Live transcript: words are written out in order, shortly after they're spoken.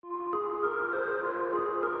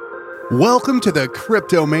Welcome to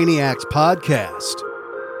the Maniacs podcast.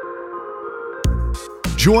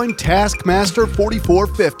 Join Taskmaster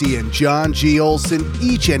 4450 and John G. Olson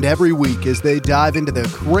each and every week as they dive into the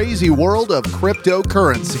crazy world of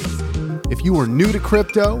cryptocurrency. If you are new to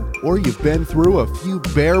crypto or you've been through a few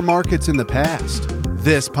bear markets in the past,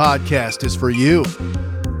 this podcast is for you.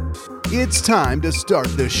 It's time to start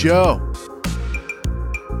the show.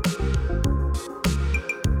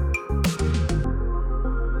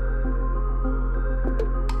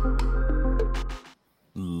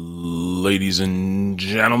 Ladies and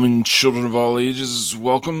gentlemen, children of all ages,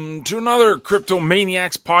 welcome to another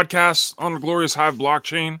Maniacs podcast on the glorious Hive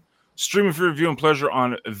blockchain, streaming for your view and pleasure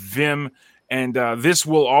on Vim, and this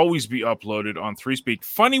will always be uploaded on ThreeSpeak.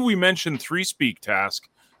 Funny we mentioned ThreeSpeak, Task.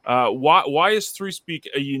 Why is ThreeSpeak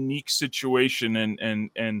a unique situation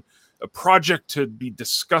and a project to be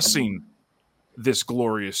discussing this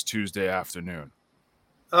glorious Tuesday afternoon?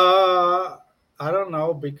 I don't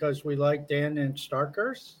know, because we like Dan and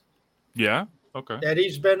Starkers. Yeah. Okay.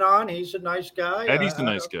 Eddie's been on. He's a nice guy. Eddie's a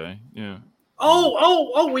nice guy. Yeah.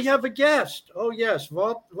 Oh, we have a guest. Oh, yes.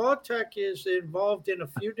 Vaultec is involved in a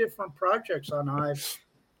few different projects on Hive,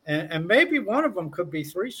 and maybe one of them could be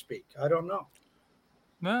ThreeSpeak. I don't know.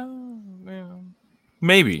 No, yeah.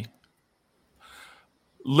 Maybe.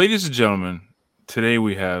 Ladies and gentlemen, today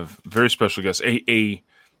we have a very special guest, a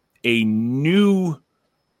new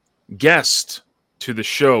guest to the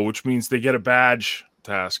show, which means they get a badge,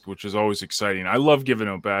 Task, which is always exciting. I love giving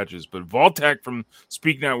out badges, but Vaultec from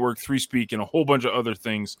SPK Network, ThreeSpeak, and a whole bunch of other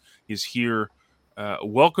things is here.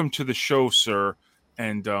 Welcome to the show, sir.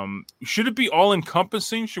 And should it be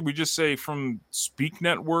all-encompassing? Should we just say from SPK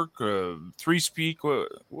Network, ThreeSpeak?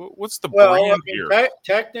 What's the brand here?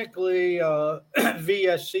 Technically,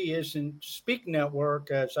 VSC isn't SPK Network,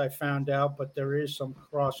 as I found out, but there is some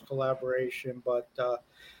cross-collaboration. But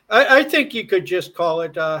I think you could just call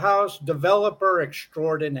it House Developer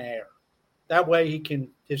Extraordinaire. That way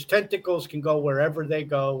his tentacles can go wherever they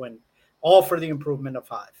go, and all for the improvement of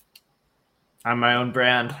Hive. I'm my own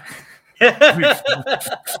brand.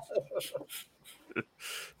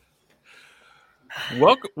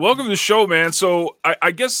 Welcome to the show, man. So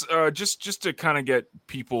I guess just to kind of get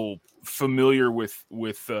people familiar with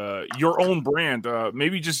your own brand,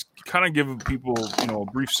 maybe just kind of give people a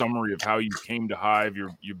brief summary of how you came to Hive,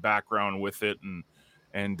 your background with it,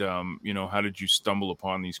 and how did you stumble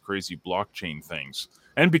upon these crazy blockchain things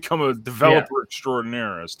and become a developer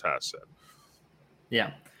extraordinaire, as Taz said.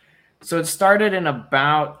 Yeah. So it started in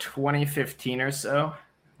about 2015 or so.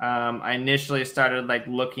 I initially started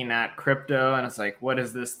looking at crypto, and it's like, what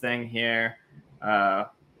is this thing here?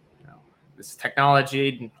 This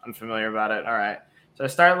technology, unfamiliar about it. All right. So I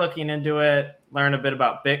started looking into it, learned a bit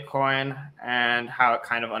about Bitcoin and how it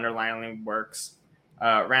kind of underlyingly works.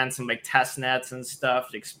 Ran some test nets and stuff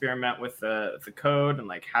to experiment with the code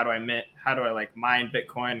and how do I mine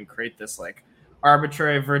Bitcoin and create this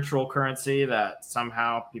arbitrary virtual currency that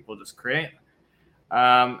somehow people just create.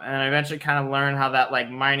 And I eventually kind of learned how that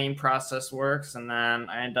mining process works. And then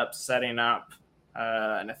I end up setting up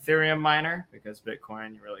an Ethereum miner, because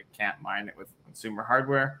Bitcoin, you really can't mine it with consumer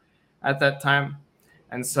hardware at that time.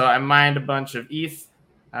 And so I mined a bunch of ETH,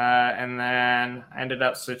 and then I ended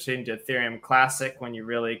up switching to Ethereum Classic when you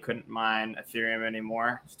really couldn't mine Ethereum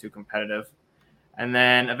anymore. It's too competitive. And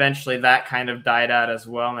then eventually that kind of died out as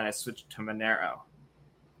well, and then I switched to Monero.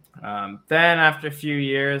 Then after a few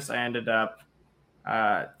years, I ended up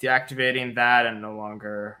deactivating that and no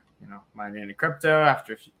longer, mining any crypto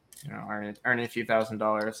after, earning a few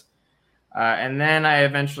 $1,000s. And then I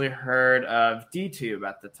eventually heard of DTube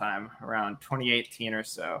at the time, around 2018 or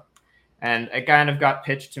so. And it kind of got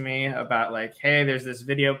pitched to me about hey, there's this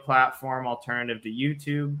video platform alternative to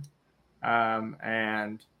YouTube.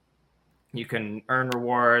 And you can earn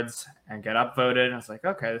rewards and get upvoted. And I was like,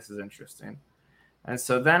 okay, this is interesting. And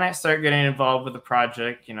so then I started getting involved with the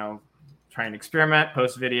project, trying to experiment,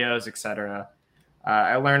 post videos, etc.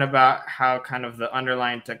 I learned about how kind of the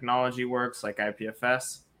underlying technology works, like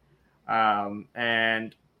IPFS.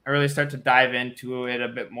 And I really started to dive into it a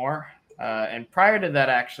bit more. And prior to that,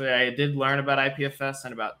 actually, I did learn about IPFS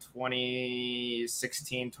in about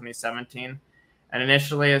 2016, 2017. And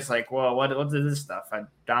initially, it's well, what is this stuff? I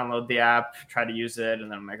download the app, try to use it,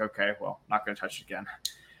 and then I'm like, okay, well, not going to touch it again.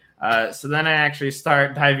 So then I actually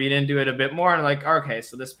start diving into it a bit more, and okay,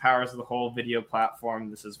 so this powers the whole video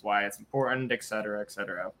platform. This is why it's important, et cetera, et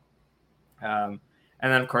cetera. And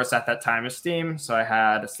then, of course, at that time is Steam. So I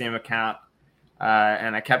had a Steam account,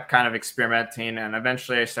 and I kept kind of experimenting. And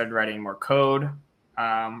eventually I started writing more code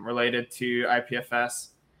related to IPFS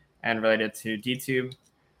and related to DTube.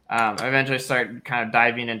 I eventually started kind of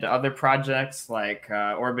diving into other projects like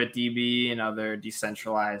OrbitDB and other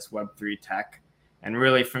decentralized Web3 tech, and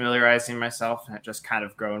really familiarizing myself, and it just kind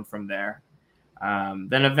of grown from there.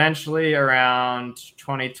 Then eventually around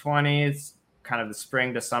 2020, it's kind of the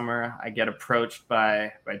spring to summer, I get approached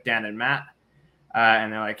by Dan and Matt,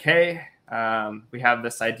 and they're like, hey, we have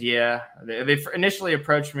this idea. They initially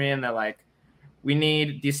approached me and they're like, we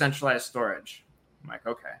need decentralized storage. I'm like,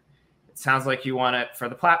 okay. It sounds like you want it for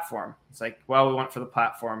the platform. It's like, well, we want it for the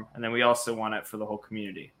platform, and then we also want it for the whole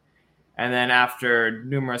community. And then after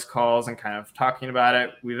numerous calls and kind of talking about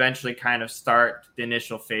it, we eventually kind of start the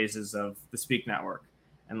initial phases of the Speak Network.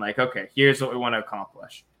 And like, okay, here's what we want to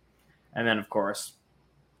accomplish. And then, of course,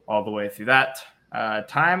 all the way through that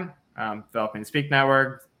time, developing Speak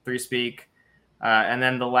Network, 3Speak. And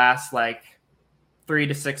then the last 3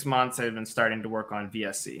 to 6 months, I've been starting to work on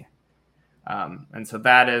VSC. And so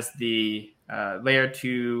that is the layer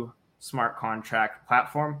 2 smart contract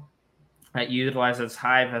platform that utilizes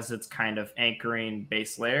Hive as its kind of anchoring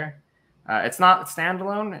base layer. It's not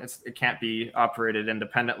standalone. It can't be operated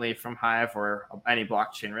independently from Hive or any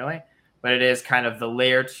blockchain, really. But it is kind of the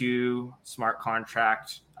layer 2 smart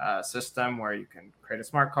contract system where you can create a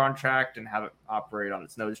smart contract and have it operate on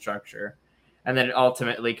its node structure. And then it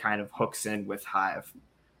ultimately kind of hooks in with Hive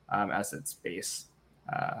as its base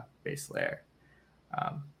layer.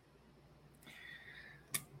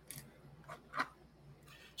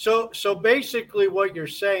 So basically what you're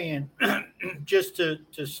saying, just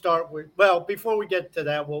to start with, well, before we get to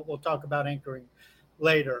that, we'll talk about anchoring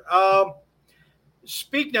later.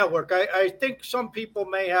 Speak Network, I think some people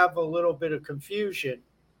may have a little bit of confusion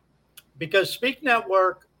because Speak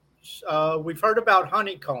Network, we've heard about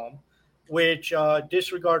Honeycomb, which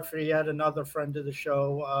disregard for yet another friend of the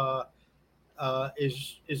show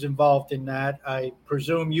is involved in that. I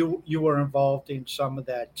presume you were involved in some of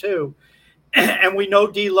that too. And we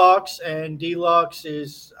know Deluxe, and Deluxe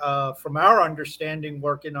is, from our understanding,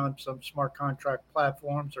 working on some smart contract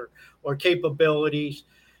platforms or capabilities.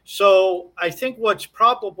 So I think what's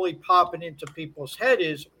probably popping into people's head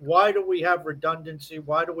is, why do we have redundancy?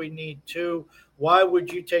 Why do we need two? Why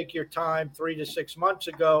would you take your time 3 to 6 months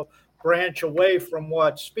ago, branch away from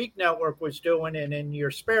what Speak Network was doing, and in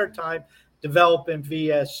your spare time developing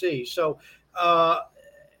VSC? So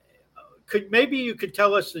maybe you could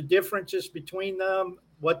tell us the differences between them,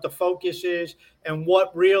 what the focus is, and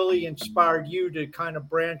what really inspired you to kind of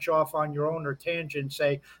branch off on your own or tangent and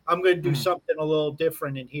say, I'm going to do something a little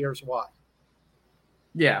different, and here's why.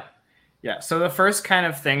 Yeah. So the first kind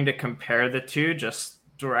of thing to compare the two, just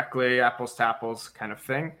directly apples to apples kind of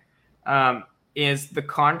thing, is the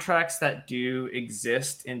contracts that do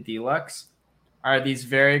exist in Deluxe are these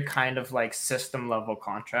very kind of like system level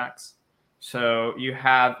contracts. So you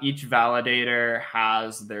have each validator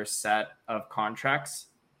has their set of contracts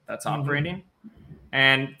that's operating,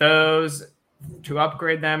 and those, to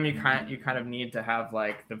upgrade them, you kind of need to have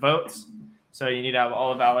like the votes. So you need to have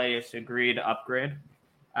all the validators to agree to upgrade.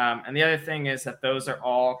 And the other thing is that those are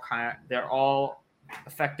all they're all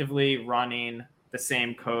effectively running the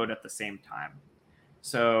same code at the same time.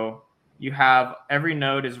 So you have every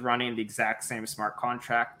node is running the exact same smart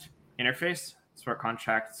contract interface, smart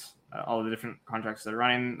contracts. All the different contracts that are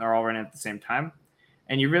running, they're all running at the same time.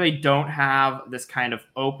 And you really don't have this kind of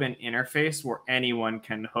open interface where anyone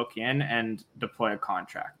can hook in and deploy a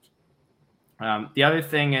contract. The other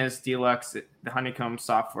thing is Deluxe, the Honeycomb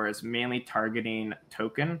software is mainly targeting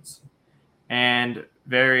tokens and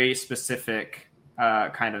very specific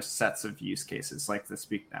kind of sets of use cases like the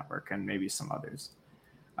Speak Network and maybe some others.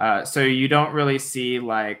 So you don't really see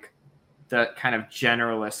like the kind of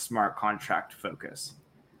generalist smart contract focus.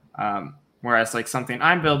 Whereas like something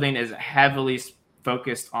I'm building is heavily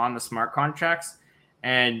focused on the smart contracts,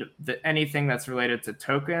 and anything that's related to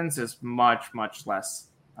tokens is much less,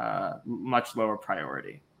 much lower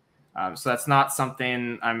priority. So that's not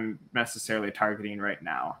something I'm necessarily targeting right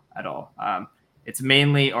now at all. It's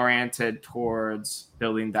mainly oriented towards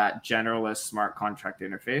building that generalist smart contract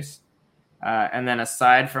interface. And then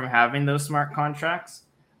aside from having those smart contracts,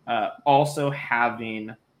 also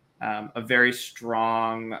having a very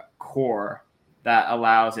strong core that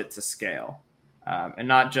allows it to scale. And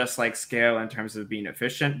not just like scale in terms of being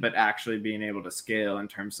efficient, but actually being able to scale in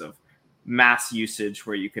terms of mass usage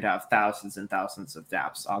where you could have thousands and thousands of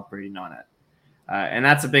dApps operating on it. And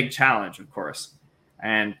that's a big challenge, of course.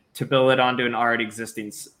 And to build it onto an already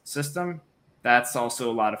existing system, that's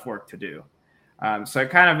also a lot of work to do. So I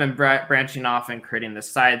kind of been branching off and creating this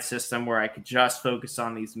side system where I could just focus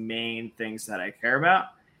on these main things that I care about,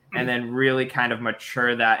 and then really kind of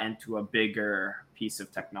mature that into a bigger piece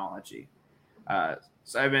of technology.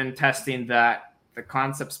 So I've been testing the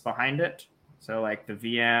concepts behind it. So like the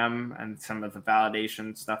VM and some of the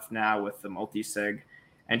validation stuff now with the multi-sig,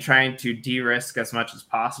 and trying to de-risk as much as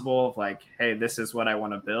possible of like, hey, this is what I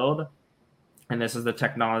want to build, and this is the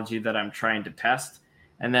technology that I'm trying to test,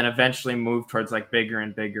 and then eventually move towards like bigger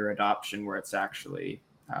and bigger adoption where it's actually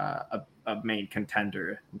a main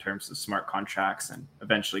contender in terms of smart contracts and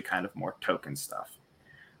eventually kind of more token stuff.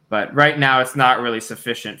 But right now it's not really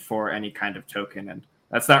sufficient for any kind of token, and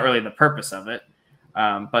that's not really the purpose of it.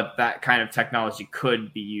 But that kind of technology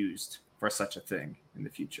could be used for such a thing in the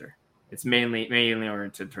future. It's mainly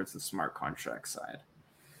oriented towards the smart contract side.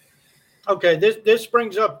 Okay, this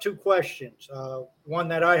brings up two questions. One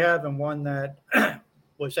that I have and one that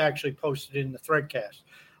was actually posted in the Threadcast.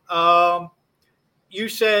 You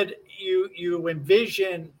said you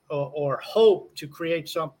envision or hope to create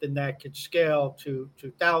something that could scale to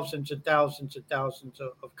thousands and thousands and thousands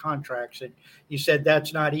of contracts. And you said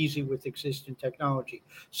that's not easy with existing technology.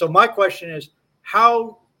 So my question is,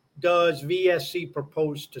 how does VSC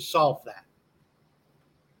propose to solve that?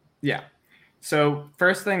 Yeah. So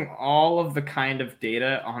first thing, all of the kind of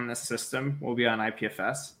data on the system will be on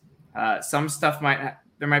IPFS. Some stuff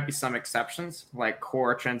there might be some exceptions, like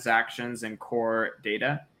core transactions and core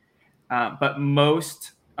data. But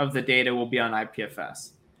most of the data will be on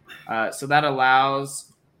IPFS. So that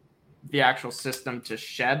allows the actual system to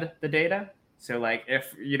shed the data. So like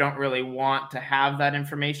if you don't really want to have that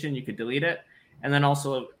information, you could delete it, and then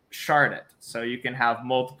also shard it. So you can have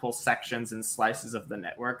multiple sections and slices of the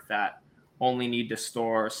network that only need to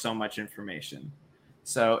store so much information.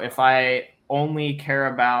 So if I only care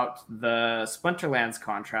about the Splinterlands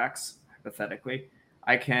contracts, hypothetically,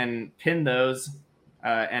 I can pin those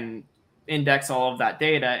and index all of that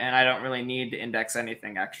data, and I don't really need to index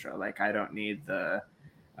anything extra. Like I don't need the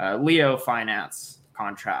Leo Finance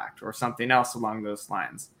contract or something else along those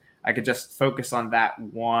lines. I could just focus on that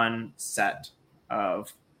one set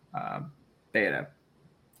of data.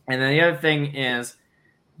 And then the other thing is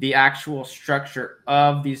the actual structure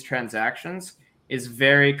of these transactions is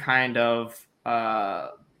very kind of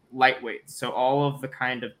lightweight. So all of the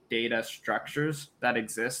kind of data structures that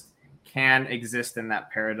exist can exist in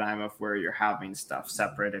that paradigm of where you're having stuff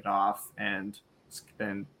separated off and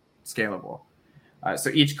scalable. So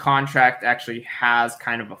each contract actually has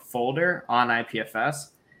kind of a folder on IPFS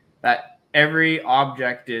that every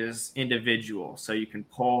object is individual. So you can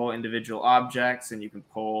pull individual objects and you can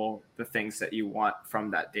pull the things that you want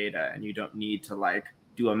from that data. And you don't need to like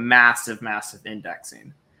do a massive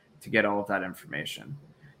indexing to get all of that information.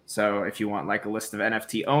 So if you want like a list of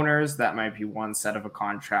NFT owners, that might be one set of a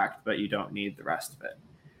contract, but you don't need the rest of it.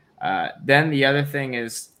 Then the other thing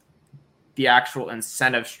is the actual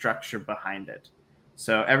incentive structure behind it.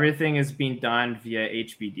 So everything is being done via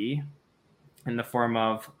HBD in the form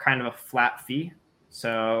of kind of a flat fee.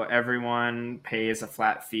 So everyone pays a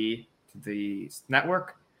flat fee to the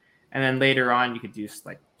network. And then later on, you could do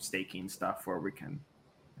like staking stuff where we can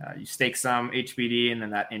you stake some HBD, and then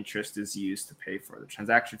that interest is used to pay for the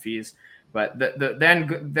transaction fees. But the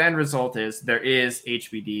then result is there is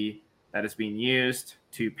HBD that is being used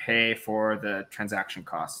to pay for the transaction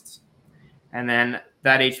costs. And then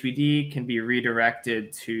that HBD can be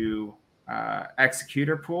redirected to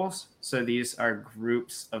executor pools. So these are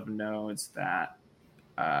groups of nodes that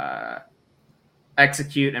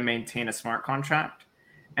execute and maintain a smart contract.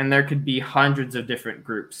 And there could be hundreds of different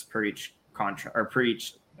groups per each contract or per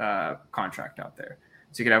each contract out there.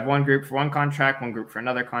 So you could have one group for one contract, one group for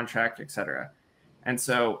another contract, etc. And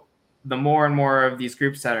so the more and more of these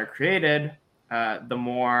groups that are created, the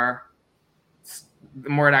more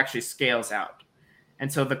it actually scales out.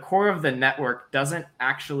 And so the core of the network doesn't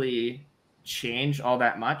actually change all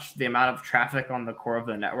that much. The amount of traffic on the core of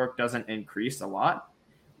the network doesn't increase a lot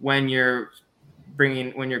when you're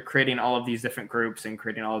creating all of these different groups and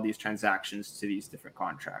creating all of these transactions to these different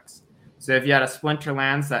contracts. So if you had a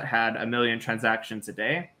Splinterlands that had 1 million transactions a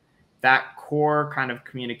day, that core kind of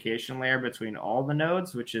communication layer between all the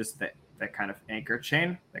nodes, which is that kind of anchor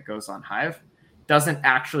chain that goes on Hive, doesn't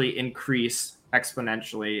actually increase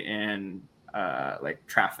exponentially in like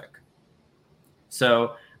traffic.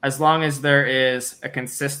 So as long as there is a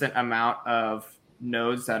consistent amount of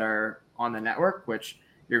nodes that are on the network, which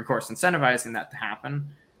you're of course incentivizing that to happen,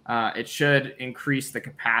 it should increase the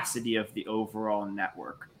capacity of the overall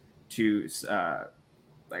network to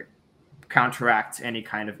like counteract any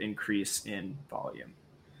kind of increase in volume.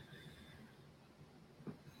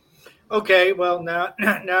 Okay, well now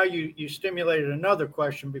you stimulated another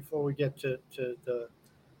question before we get to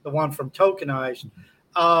the one from Tokenized.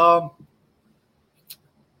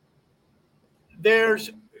 There's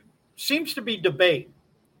seems to be debate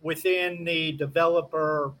within the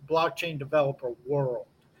blockchain developer world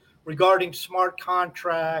regarding smart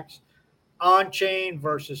contracts, on-chain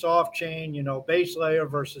versus off-chain, base layer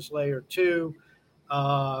versus layer 2.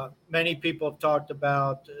 Many people have talked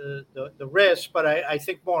about the risks, but I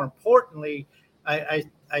think more importantly,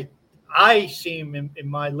 I seem in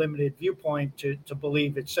my limited viewpoint to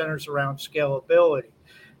believe it centers around scalability.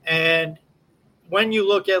 And when you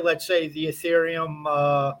look at, let's say, the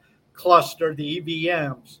Ethereum cluster, the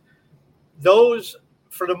EVMs, those,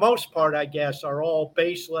 for the most part, I guess, are all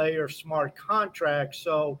base layer smart contracts.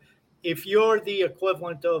 So if you're the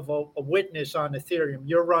equivalent of a witness on Ethereum,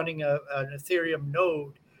 you're running an Ethereum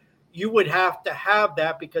node, you would have to have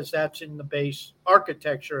that because that's in the base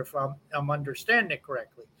architecture, if I'm understanding it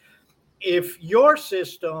correctly. If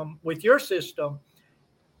with your system,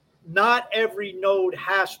 not every node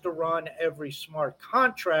has to run every smart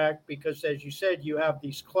contract because, as you said, you have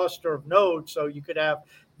these cluster of nodes. So you could have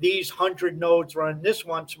these 100 nodes run this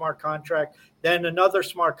one smart contract, then another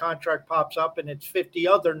smart contract pops up and it's 50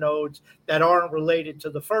 other nodes that aren't related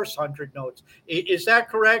to the first 100 nodes. Is that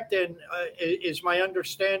correct? And is my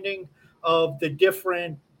understanding of the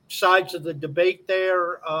different sides of the debate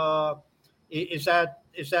there, is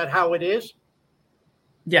that how it is?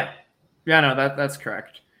 Yeah, no, that's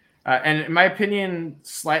correct. And in my opinion,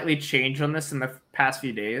 slightly changed on this in the past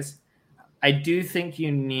few days. I do think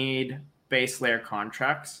you need base layer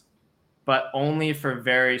contracts, but only for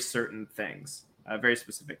very certain things, very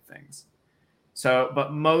specific things. So,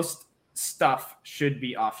 but most stuff should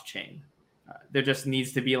be off chain. There just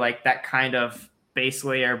needs to be like that kind of base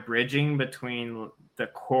layer bridging between the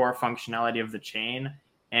core functionality of the chain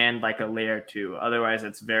and like a layer 2. Otherwise,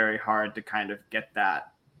 it's very hard to kind of get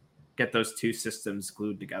those two systems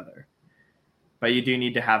glued together. But you do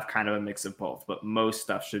need to have kind of a mix of both. But most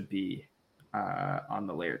stuff should be on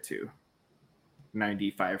the layer 2.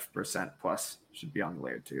 95% plus should be on the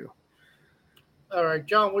layer 2. All right,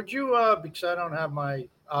 John, would you, because I don't have my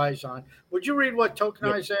eyes on, would you read what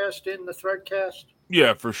Tokenize asked in the Threadcast?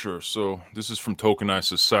 Yeah, for sure. So this is from Tokenized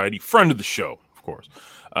Society, friend of the show, of course.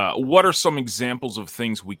 What are some examples of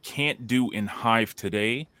things we can't do in Hive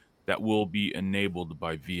today that will be enabled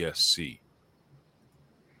by VSC?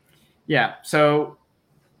 Yeah, so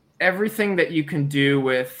everything that you can do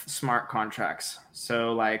with smart contracts.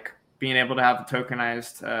 So like being able to have the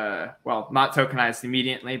tokenized, not tokenized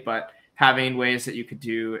immediately, but having ways that you could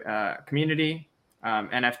do community,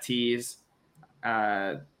 NFTs,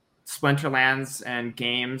 Splinterlands and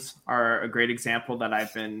games are a great example that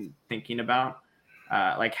I've been thinking about.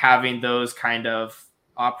 Like having those kind of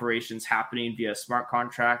operations happening via smart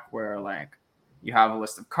contract where like you have a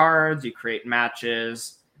list of cards, you create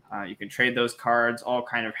matches, you can trade those cards, all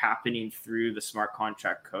kind of happening through the smart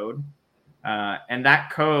contract code. And that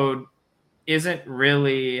code isn't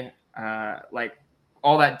really like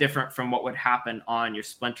all that different from what would happen on your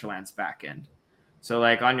Splinterlands backend. So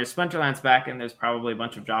like on your Splinterlands backend, there's probably a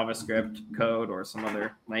bunch of JavaScript code or some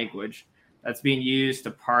other language that's being used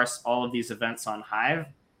to parse all of these events on Hive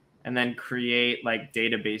and then create like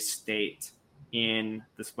database state in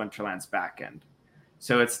the Splinterlands backend.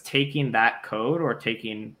 So it's taking that code or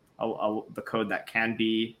taking the code that can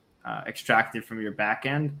be extracted from your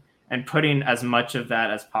backend and putting as much of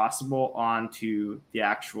that as possible onto the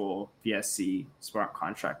actual VSC smart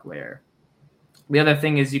contract layer. The other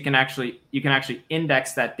thing is you can actually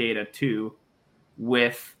index that data too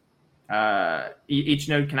with each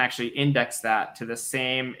node can actually index that to the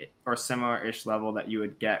same or similar-ish level that you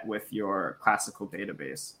would get with your classical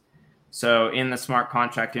database. So in the smart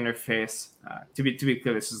contract interface, to be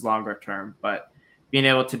clear, this is longer term, but being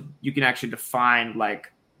able to, you can actually define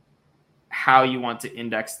like how you want to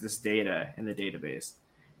index this data in the database.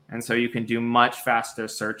 And so you can do much faster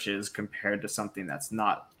searches compared to something that's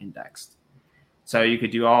not indexed. So you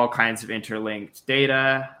could do all kinds of interlinked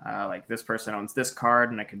data, like this person owns this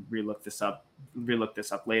card, and I could relook this up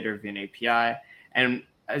later via an API, and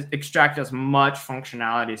extract as much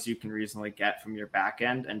functionality as you can reasonably get from your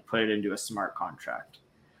backend and put it into a smart contract.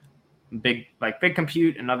 Big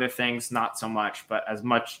compute and other things, not so much, but as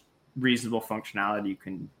much reasonable functionality you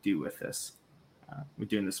can do with this. We're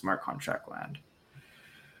doing the smart contract land.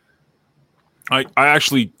 I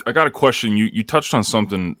got a question. You touched on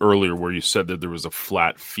something earlier where you said that there was a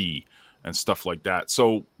flat fee and stuff like that.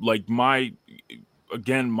 So like my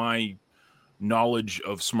knowledge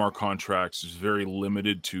of smart contracts is very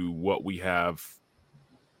limited to what we have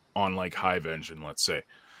on like Hive Engine, let's say.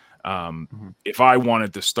 If I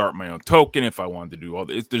wanted to start my own token, if I wanted to do all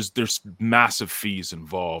this, there's massive fees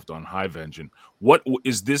involved on Hive Engine. What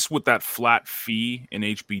is this? What that flat fee in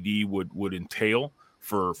HBD would entail?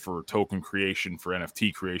 for token creation, for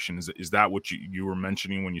NFT creation. Is that what you were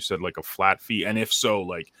mentioning when you said like a flat fee? And if so,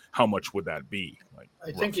 like how much would that be? Like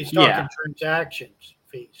I think he's Yeah. talking transactions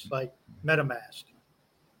fees, like MetaMask.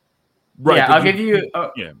 right. Yeah, but I'll give you.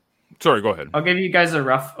 yeah. Sorry, go ahead. I'll give you guys a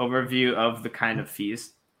rough overview of the kind of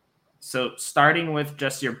fees. So starting with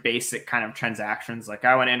just your basic kind of transactions, like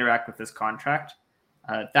I want to interact with this contract,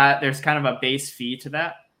 that there's kind of a base fee to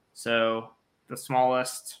that. So the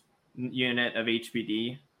smallest unit of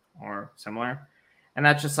HBD or similar. And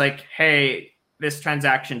that's just like, hey, this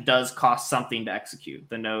transaction does cost something to execute.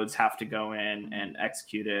 The nodes have to go in and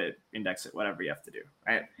execute it, index it, whatever you have to do,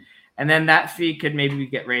 right? And then that fee could maybe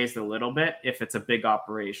get raised a little bit if it's a big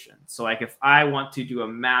operation. So like if I want to do a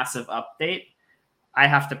massive update, I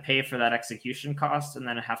have to pay for that execution cost, and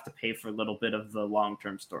then I have to pay for a little bit of the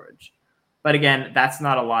long-term storage. But again, that's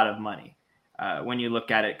not a lot of money when you look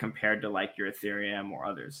at it compared to like your Ethereum or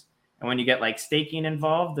others. And when you get like staking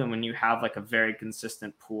involved, and when you have like a very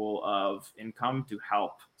consistent pool of income to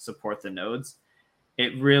help support the nodes,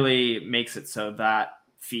 it really makes it so that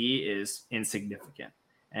fee is insignificant,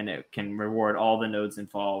 and it can reward all the nodes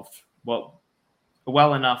involved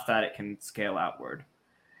well enough that it can scale outward.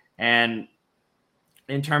 And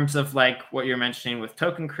in terms of like what you're mentioning with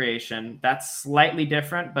token creation, that's slightly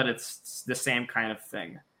different, but it's the same kind of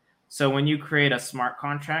thing. So when you create a smart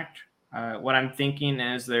contract, what I'm thinking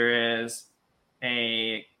is there is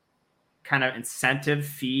a kind of incentive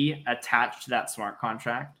fee attached to that smart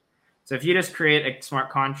contract. So if you just create a smart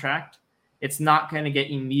contract, it's not going to get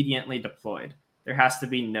immediately deployed. There has to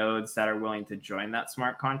be nodes that are willing to join that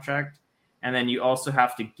smart contract. And then you also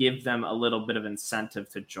have to give them a little bit of incentive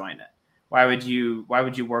to join it. Why would you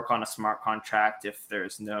work on a smart contract if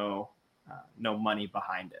there's no money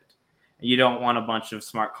behind it? You don't want a bunch of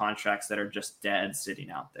smart contracts that are just dead sitting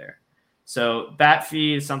out there. So that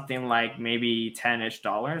fee is something like maybe $10-ish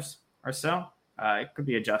or so. It could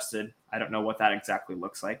be adjusted. I don't know what that exactly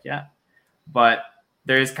looks like yet, but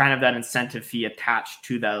there is kind of that incentive fee attached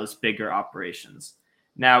to those bigger operations.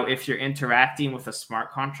 Now, if you're interacting with a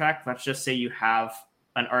smart contract, let's just say you have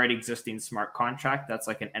an already existing smart contract that's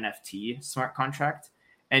like an NFT smart contract,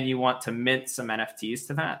 and you want to mint some NFTs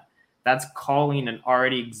to that, that's calling an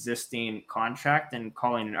already existing contract and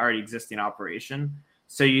calling an already existing operation.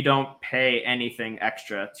 So you don't pay anything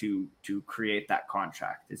extra to create that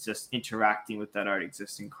contract. It's just interacting with that already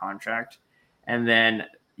existing contract. And then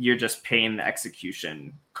you're just paying the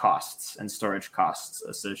execution costs and storage costs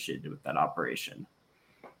associated with that operation.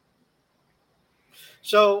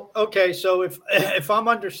 So, okay, so if I'm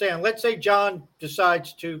understanding, let's say John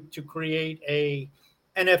decides to create a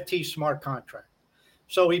NFT smart contract.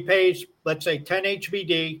 So he pays, let's say 10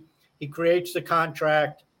 HBD, he creates the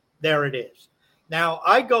contract, there it is. Now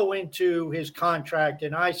I go into his contract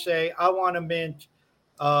and I say, I want to mint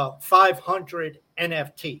 500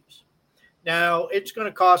 NFTs. Now it's going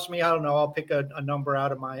to cost me, I don't know, I'll pick a number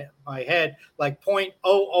out of my head, like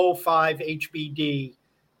 0.005 HBD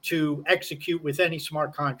to execute with any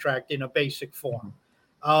smart contract in a basic form.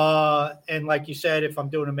 And like you said, if I'm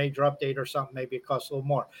doing a major update or something, maybe it costs a little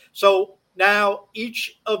more. So now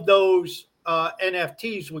each of those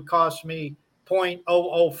NFTs would cost me 0.005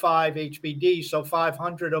 HBD. So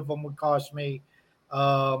 500 of them would cost me,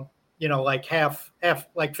 like half,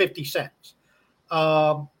 like 50 cents.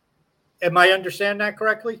 Am I understand that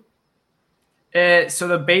correctly? So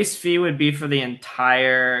the base fee would be for the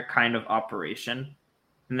entire kind of operation.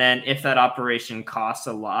 And then if that operation costs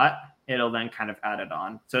a lot, it'll then kind of add it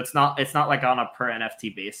on. So it's not like on a per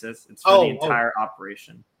NFT basis. It's for the entire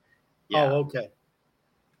operation. Yeah. Oh, okay.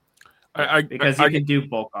 Because you can do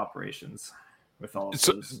bulk operations with all of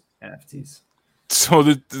those NFTs. So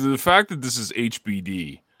the fact that this is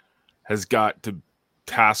HBD has got to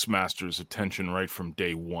Taskmaster's attention right from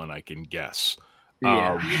day one, I can guess.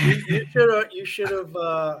 Yeah. You should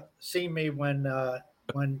have seen me when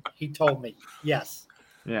he told me. Yes.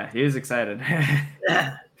 Yeah, he was excited.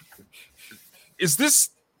 Is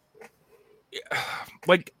this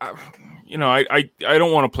like, I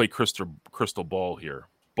don't want to play crystal ball here,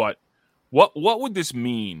 but what would this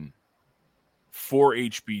mean for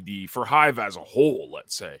HBD, for Hive as a whole?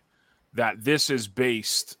 Let's say that this is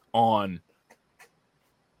based on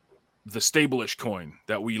the stable-ish coin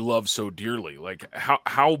that we love so dearly. Like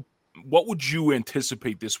what would you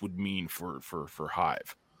anticipate this would mean for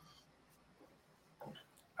Hive?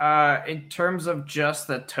 In terms of just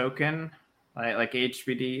the token, like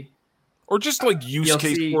HBD, or just like use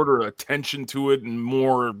case order attention to it and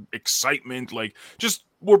more excitement, like just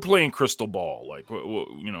we're playing crystal ball, like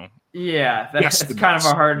Yeah, that's kind of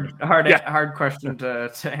a hard question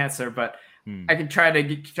to answer, but I can try to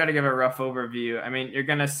give a rough overview. I mean, you're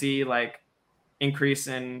going to see like increase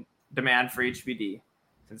in demand for HBD,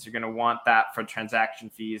 since you're going to want that for transaction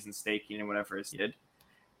fees and staking and whatever is needed.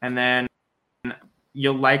 And then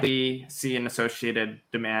you'll likely see an associated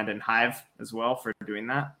demand in Hive as well for doing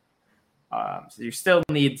that. So you still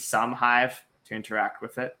need some Hive to interact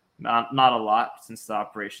with it. Not a lot, since the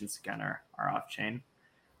operations, again, are off-chain.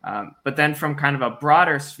 But then from kind of a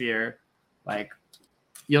broader sphere, like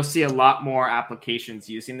you'll see a lot more applications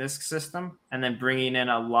using this system and then bringing in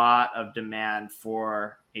a lot of demand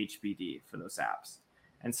for HBD for those apps.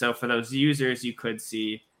 And so for those users, you could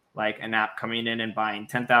see like an app coming in and buying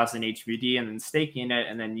 10,000 HBD and then staking it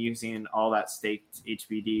and then using all that staked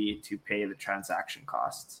HBD to pay the transaction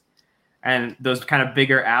costs. And those kind of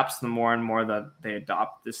bigger apps, the more and more that they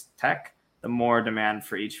adopt this tech, the more demand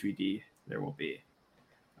for HBD there will be.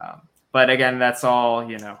 But again, that's all,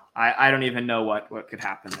 I don't even know what could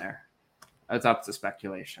happen there. It's up to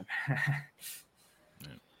speculation.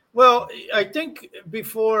 Well, I think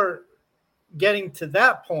before getting to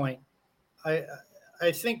that point,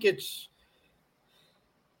 I think it's,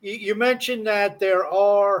 you mentioned that there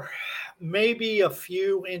are maybe a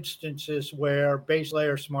few instances where base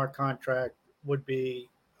layer smart contract would be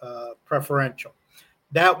preferential.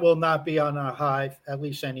 That will not be on a Hive, at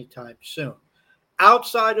least anytime soon.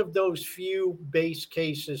 Outside of those few base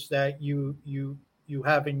cases that you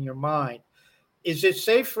have in your mind, is it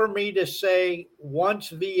safe for me to say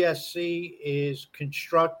once VSC is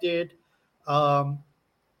constructed,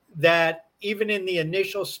 that even in the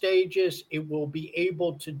initial stages, it will be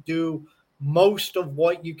able to do most of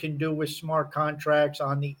what you can do with smart contracts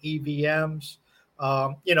on the EVMs?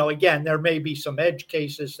 Again, there may be some edge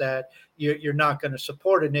cases that you're not going to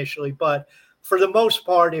support initially, but for the most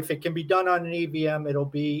part, if it can be done on an EVM, it'll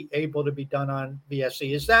be able to be done on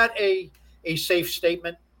VSC. Is that a safe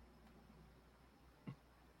statement?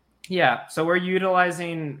 Yeah. So we're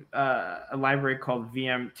utilizing a library called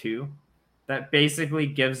VM2 that basically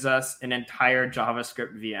gives us an entire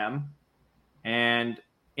JavaScript VM. And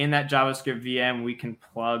in that JavaScript VM, we can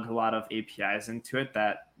plug a lot of APIs into it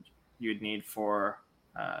that you'd need for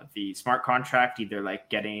the smart contract, either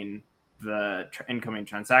like getting the incoming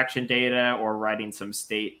transaction data or writing some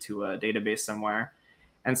state to a database somewhere.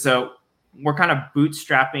 And so we're kind of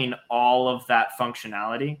bootstrapping all of that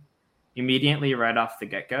functionality immediately right off the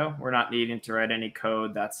get-go. We're not needing to write any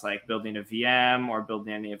code that's like building a VM or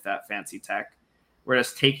building any of that fancy tech. We're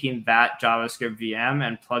just taking that JavaScript VM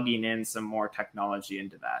and plugging in some more technology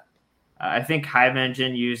into that. I think Hive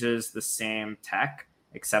Engine uses the same tech,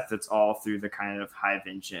 except it's all through the kind of Hive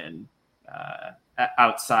Engine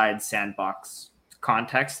outside sandbox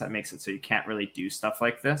context that makes it so you can't really do stuff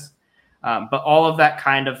like this. But all of that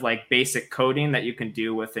kind of like basic coding that you can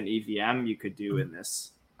do with an EVM, you could do in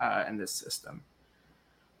this system.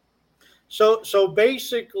 So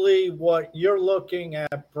basically what you're looking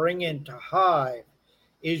at bringing to Hive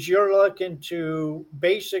is you're looking to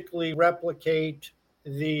basically replicate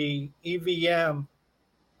the EVM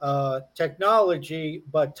technology,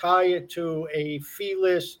 but tie it to a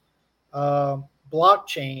feeless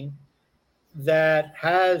blockchain that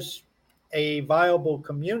has a viable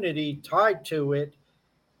community tied to it,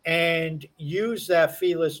 and use that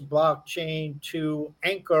feeless blockchain to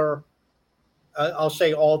anchor, I'll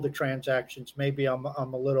say all the transactions. Maybe I'm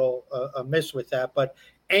a little amiss with that, but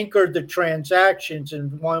anchor the transactions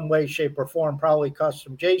in one way, shape, or form, probably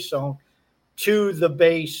custom JSON, to the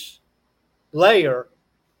base layer.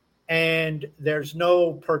 And there's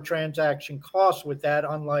no per transaction cost with that,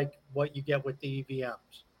 unlike what you get with the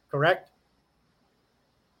EVMs. Correct?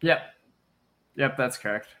 Yep, that's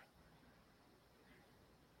correct.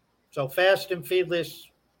 So fast and feeless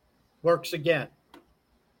works again.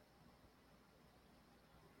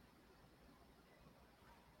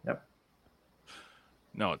 Yep.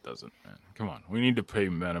 No, it doesn't, man. Come on. We need to pay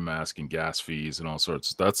MetaMask and gas fees and all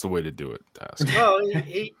sorts. That's the way to do it, Task. Well,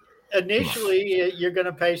 initially, you're going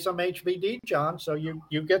to pay some HBD, John, so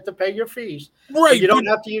you get to pay your fees. Right. But you don't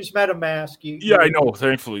have to use MetaMask. I know,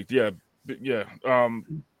 thankfully. Yeah.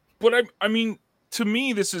 But I mean, to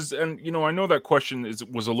me, this is, and I know that question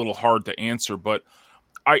was a little hard to answer, but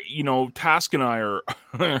Task and I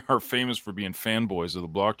are famous for being fanboys of the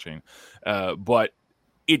blockchain. But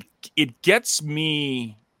it gets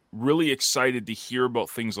me really excited to hear about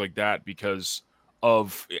things like that because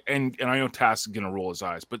of, and I know Task is going to roll his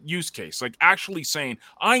eyes, but use case, like actually saying,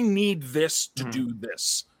 I need this to do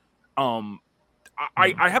this.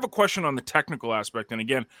 I have a question on the technical aspect. And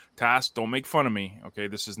again, Task, don't make fun of me. Okay.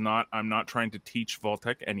 I'm not trying to teach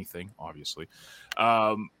Vaultec anything, obviously.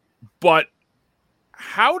 But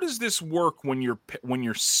how does this work when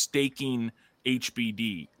you're staking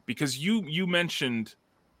HBD? Because you mentioned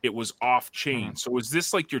it was off chain. So is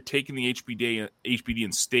this like you're taking the HBD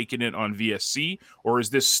and staking it on VSC, or is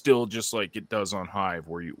this still just like it does on Hive,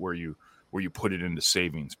 where you put it into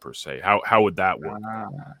savings per se? How would that work?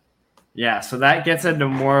 Yeah, so that gets into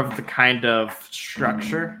more of the kind of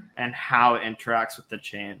structure and how it interacts with the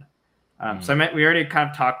chain. We already kind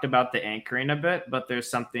of talked about the anchoring a bit, but there's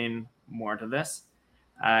something more to this.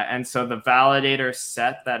 And so the validator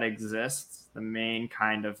set that exists, the main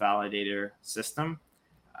kind of validator system,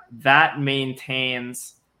 that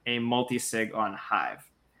maintains a multi-sig on Hive.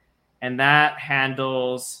 And that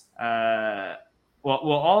handles,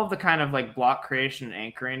 all of the kind of like block creation and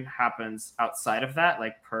anchoring happens outside of that,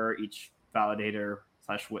 like per each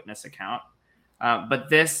validator/witness account. But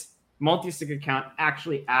this multi-sig account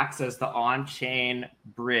actually acts as the on-chain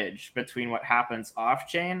bridge between what happens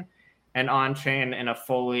off-chain and on-chain in a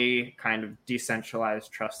fully kind of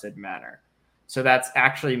decentralized, trusted manner. So that's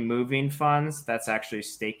actually moving funds. That's actually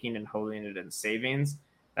staking and holding it in savings.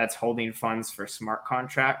 That's holding funds for smart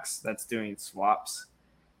contracts. That's doing swaps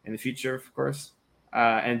in the future, of course,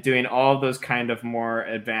 and doing all of those kind of more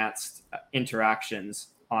advanced interactions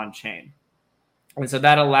on-chain. And so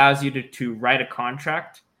that allows you to write a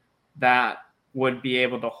contract that would be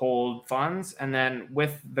able to hold funds, and then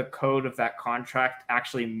with the code of that contract,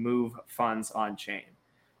 actually move funds on chain.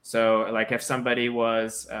 So like if somebody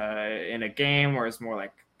was in a game where it's more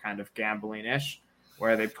like kind of gambling-ish,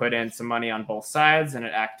 where they put in some money on both sides and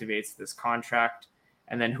it activates this contract,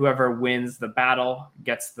 and then whoever wins the battle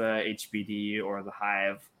gets the HBD or the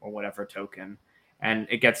Hive or whatever token, and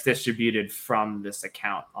it gets distributed from this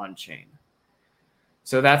account on chain.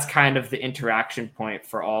 So that's kind of the interaction point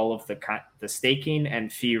for all of the staking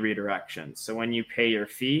and fee redirection. So when you pay your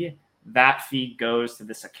fee, that fee goes to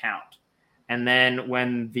this account. And then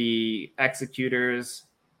when the executors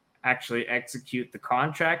actually execute the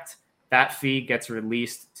contract, that fee gets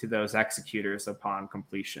released to those executors upon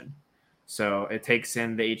completion. So it takes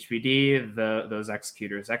in the HBD, those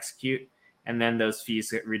executors execute, and then those fees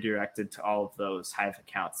get redirected to all of those Hive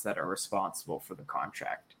accounts that are responsible for the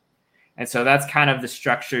contract. And so that's kind of the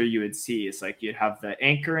structure you would see. It's like you'd have the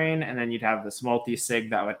anchoring, and then you'd have this multi-sig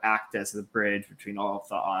that would act as the bridge between all of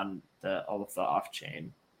the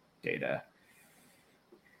off-chain data.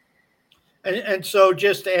 And so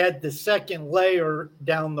just to add the second layer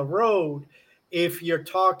down the road, if you're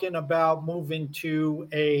talking about moving to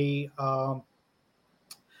a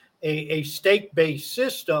stake-based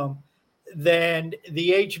system, then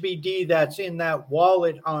the HBD that's in that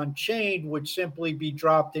wallet on chain would simply be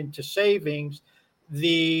dropped into savings.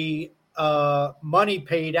 The money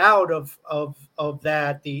paid out of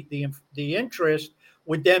that, the interest,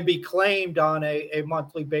 would then be claimed on a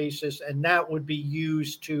monthly basis, and that would be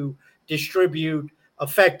used to distribute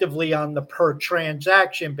effectively on the per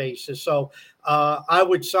transaction basis. So I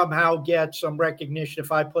would somehow get some recognition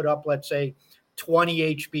if I put up, let's say,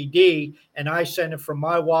 20 HBD and I send it from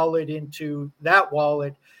my wallet into that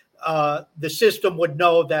wallet, the system would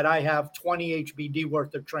know that I have 20 HBD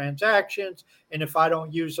worth of transactions. And if I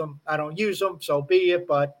don't use them, I don't use them. So be it.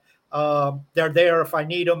 But they're there if I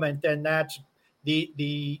need them. And then that's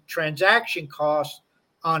the transaction cost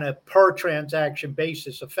on a per transaction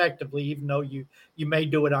basis effectively, even though you may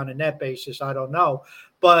do it on a net basis. I don't know.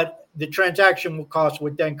 But the transaction cost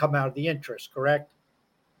would then come out of the interest, correct?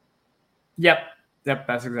 Yep,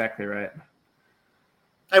 that's exactly right.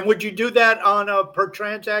 And would you do that on a per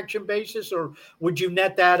transaction basis, or would you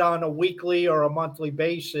net that on a weekly or a monthly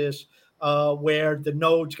basis where the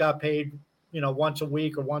nodes got paid, once a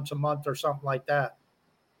week or once a month or something like that?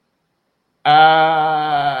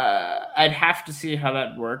 I'd have to see how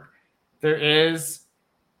that worked. There is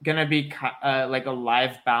going to be like a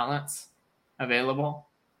live balance available.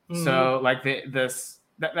 Mm-hmm. So like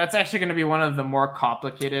that's actually going to be one of the more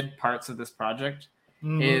complicated parts of this project.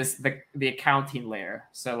 Mm-hmm. Is the accounting layer.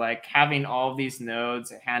 So like having all of these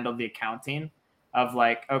nodes handle the accounting of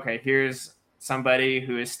like, okay, here's somebody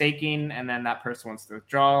who is staking and then that person wants to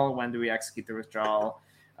withdraw. When do we execute the withdrawal?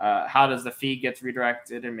 How does the fee get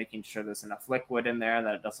redirected, and making sure there's enough liquid in there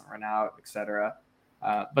that it doesn't run out, etc.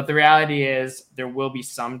 But the reality is there will be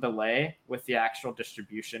some delay with the actual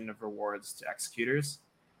distribution of rewards to executors.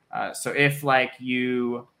 So if like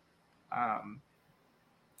you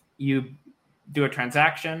do a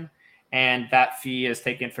transaction and that fee is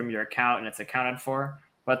taken from your account and it's accounted for,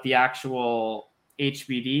 but the actual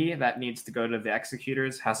HBD that needs to go to the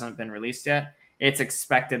executors hasn't been released yet, it's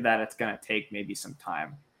expected that it's going to take maybe some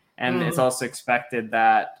time. And it's also expected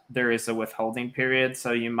that there is a withholding period.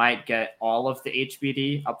 So you might get all of the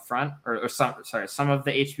HBD upfront, or some of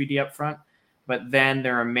the HBD upfront, but then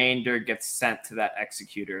the remainder gets sent to that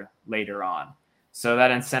executor later on. So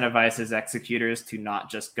that incentivizes executors to not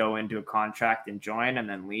just go into a contract and join and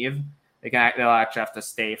then leave. They'll actually have to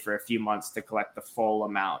stay for a few months to collect the full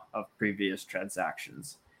amount of previous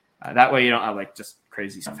transactions. That way you don't have like just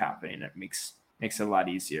crazy stuff happening. It makes it a lot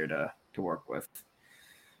easier to work with,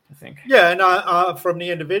 I think. Yeah, and from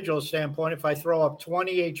the individual standpoint, if I throw up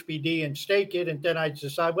 20 HBD and stake it, and then I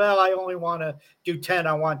decide, well, I only want to do 10,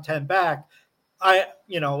 I want 10 back.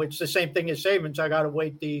 It's the same thing as savings. I got to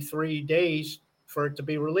wait the 3 days for it to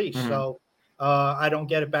be released. So I don't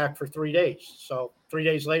get it back for 3 days. So 3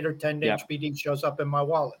 days later, 10 HBD shows up in my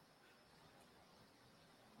wallet.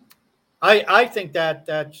 I think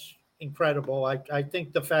that's incredible. I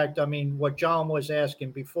think the fact, what John was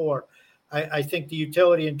asking before, I think the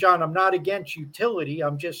utility, and John, I'm not against utility.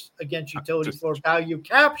 I'm just against utility for value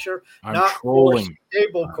capture, not trolling. For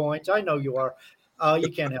stable coins. I know you are. You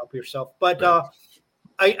can't help yourself. But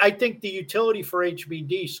I think the utility for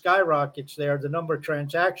HBD skyrockets there. The number of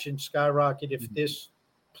transactions skyrocket if this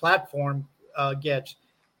platform gets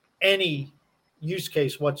any use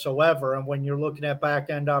case whatsoever. And when you're looking at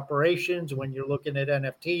back-end operations, when you're looking at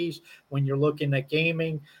NFTs, when you're looking at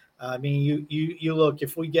gaming, you look,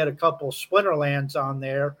 if we get a couple Splinterlands on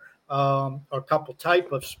there, or a couple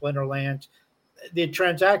type of Splinterlands, the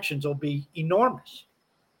transactions will be enormous.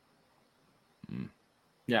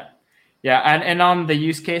 Yeah. And on the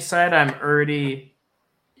use case side, I'm already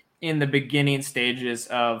in the beginning stages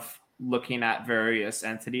of looking at various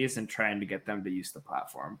entities and trying to get them to use the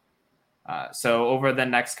platform. So over the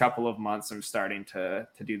next couple of months, I'm starting to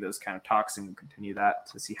do those kind of talks and continue that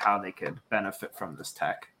to see how they could benefit from this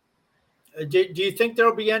tech. Do you think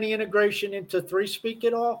there'll be any integration into 3Speak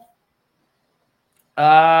at all?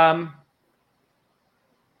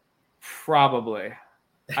 Probably.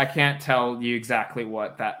 I can't tell you exactly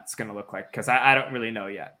what that's going to look like because I don't really know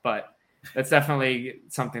yet. But that's definitely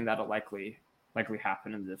something that'll likely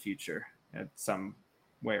happen in the future in some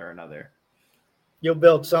way or another. You'll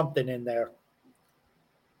build something in there.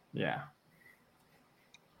 Yeah.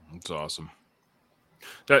 That's awesome.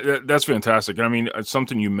 That's fantastic. I mean,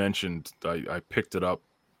 something you mentioned, I picked it up,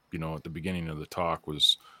 at the beginning of the talk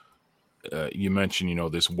was you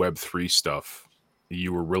mentioned, this Web3 stuff.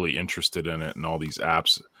 You were really interested in it and all these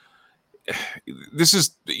apps. This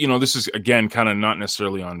is again, kind of not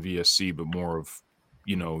necessarily on VSC, but more of,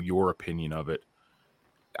 your opinion of it.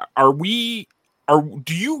 Do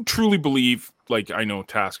you truly believe, like, I know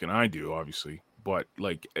Task and I do, obviously, but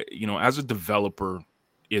like, as a developer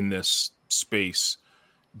in this space,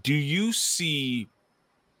 do you see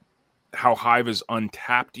how Hive is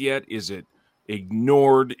untapped yet? Is it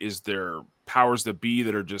ignored? Is there powers that be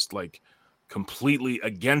that are just like completely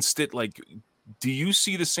against it? Like, do you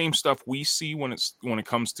see the same stuff we see when it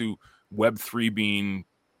comes to Web3 being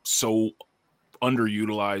so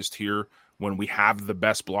underutilized here when we have the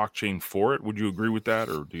best blockchain for it? Would you agree with that,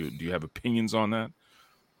 or do you have opinions on that?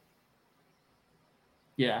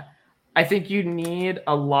 Yeah, I think you need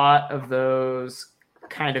a lot of those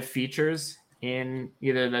kind of features in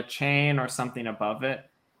either the chain or something above it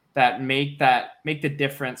that make the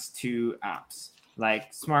difference to apps,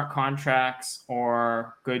 like smart contracts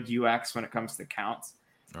or good UX when it comes to counts.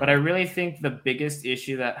 But I really think the biggest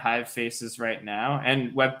issue that Hive faces right now,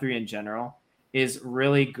 and Web3 in general, is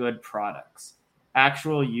really good products,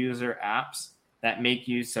 actual user apps that make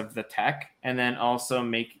use of the tech and then also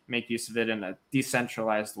make use of it in a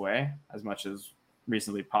decentralized way as much as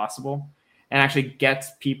reasonably possible, and actually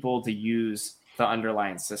gets people to use the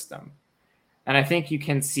underlying system. And I think you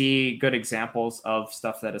can see good examples of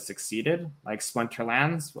stuff that has succeeded, like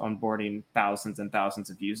Splinterlands, onboarding thousands and thousands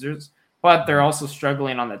of users, but they're also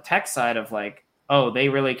struggling on the tech side of like, they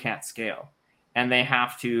really can't scale. And they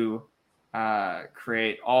have to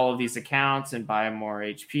create all of these accounts and buy more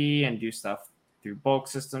HP and do stuff through bulk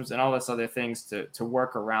systems and all this other things to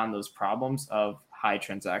work around those problems of high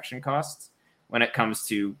transaction costs when it comes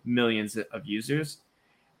to millions of users.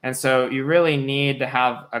 And so you really need to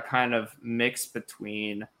have a kind of mix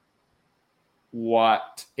between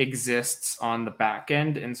what exists on the back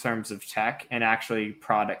end in terms of tech and actually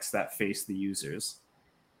products that face the users.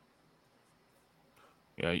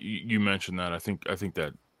 Yeah, you mentioned that. I think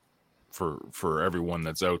that for everyone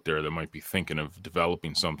that's out there that might be thinking of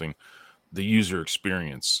developing something, the user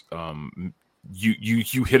experience,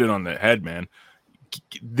 you hit it on the head, man.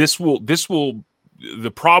 This will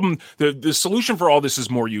the problem, the solution for all this is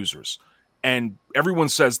more users, and everyone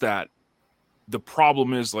says that. The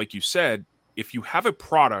problem is, like you said, if you have a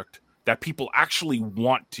product that people actually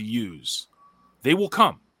want to use, they will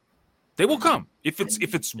come. They will come. If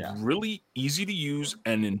it's really easy to use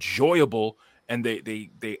and enjoyable, and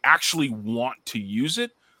they actually want to use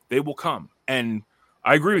it, they will come. And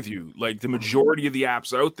I agree with you. Like, the majority of the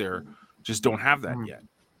apps out there just don't have that yet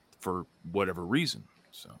for whatever reason.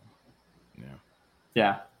 So, yeah.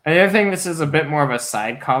 Yeah. And the other thing, this is a bit more of a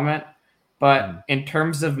side comment, but in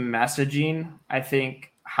terms of messaging, I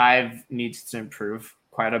think Hive needs to improve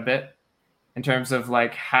quite a bit in terms of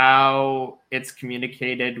like how it's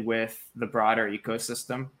communicated with the broader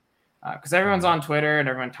ecosystem. Because everyone's on Twitter and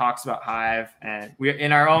everyone talks about Hive, and we're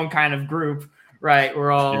in our own kind of group, right?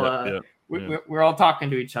 We're all we're all talking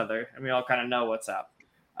to each other, and we all kind of know what's up.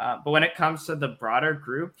 But when it comes to the broader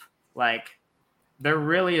group, like, there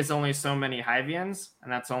really is only so many Hivians,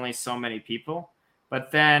 and that's only so many people.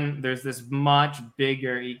 But then there's this much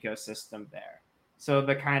bigger ecosystem there. So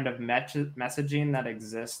the kind of messaging that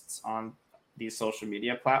exists on these social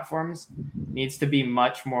media platforms needs to be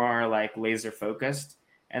much more like laser focused,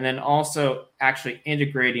 and then also actually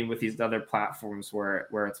integrating with these other platforms where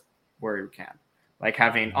you can, like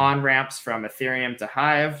having on ramps from Ethereum to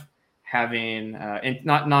Hive, having I'm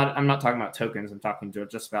not talking about tokens, I'm talking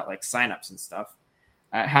just about like signups and stuff.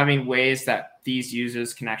 Having ways that these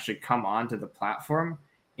users can actually come onto the platform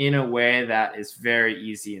in a way that is very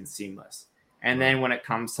easy and seamless. And then when it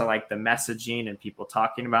comes to like the messaging and people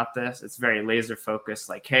talking about this, it's very laser focused.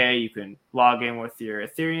 Like, hey, you can log in with your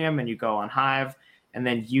Ethereum and you go on Hive, and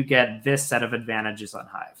then you get this set of advantages on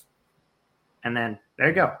Hive. And then there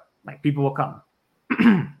you go. Like, people will come.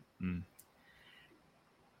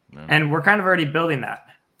 And we're kind of already building that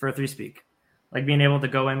for 3Speak. Like being able to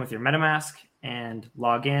go in with your MetaMask and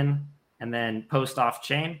log in and then post off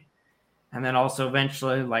chain. And then also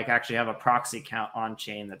eventually like actually have a proxy account on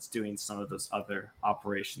chain that's doing some of those other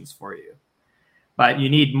operations for you. But you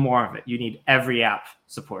need more of it. You need every app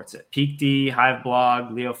supports it. PeakD,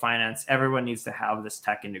 HiveBlog, Leo Finance, everyone needs to have this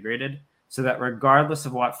tech integrated so that regardless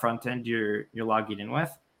of what front end you're logging in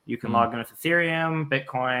with, you can log in with Ethereum,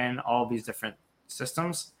 Bitcoin, all these different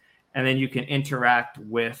systems, and then you can interact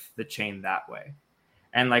with the chain that way.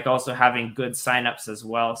 And like also having good signups as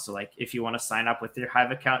well. So like if you want to sign up with your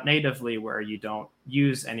Hive account natively where you don't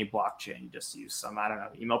use any blockchain, you just use some, I don't know,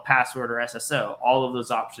 email password or SSO, all of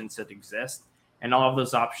those options should exist. And all of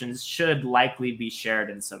those options should likely be shared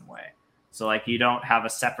in some way. So like you don't have a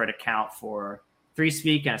separate account for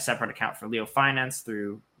 3Speak and a separate account for Leo Finance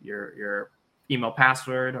through your email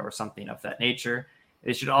password or something of that nature.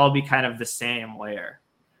 It should all be kind of the same layer.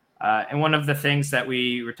 And one of the things that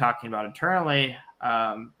we were talking about internally,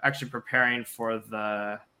 actually preparing for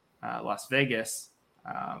the Las Vegas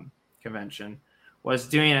convention, was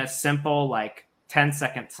doing a simple like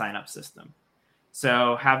 10-second sign-up system.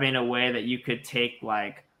 So having a way that you could take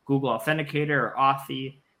like Google Authenticator or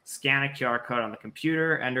Authy, scan a QR code on the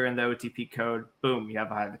computer, enter in the OTP code, boom, you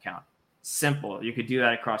have a Hive account. Simple. You could do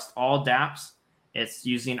that across all dApps. It's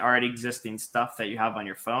using already existing stuff that you have on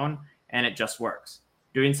your phone, and it just works.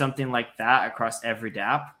 Doing something like that across every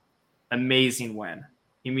dApp, amazing win.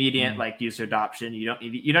 Immediate like user adoption. You don't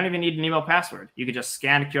even need an email password. You could just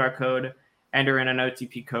scan a QR code, enter in an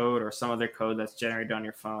OTP code or some other code that's generated on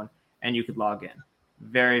your phone, and you could log in.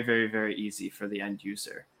 Very, very, very easy for the end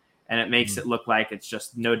user. And it makes it look like it's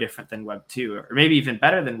just no different than Web 2, or maybe even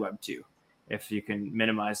better than Web 2, if you can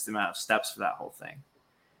minimize the amount of steps for that whole thing.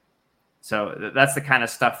 So that's the kind of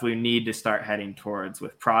stuff we need to start heading towards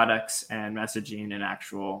with products and messaging and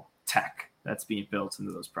actual tech that's being built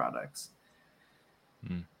into those products.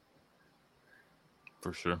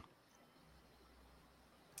 For sure.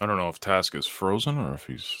 I don't know if Task is frozen or if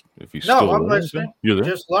he's no, still I'm listening. You're there?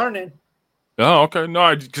 Just learning. Oh, okay.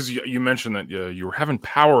 No, because you mentioned that you were having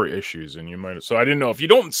power issues, and you might have. So I didn't know if you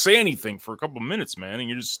don't say anything for a couple minutes, man, and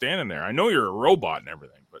you're just standing there. I know you're a robot and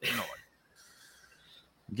everything, but like,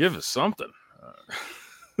 give us something.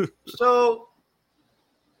 So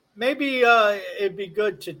maybe it'd be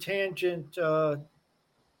good to tangent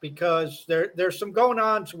because there's some going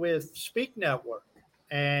ons with Speak Network,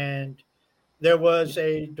 and there was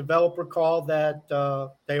a developer call that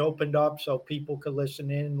they opened up so people could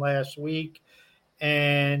listen in last week.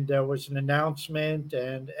 And there was an announcement,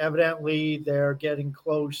 and evidently they're getting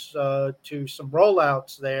close to some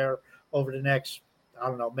rollouts there over the next, I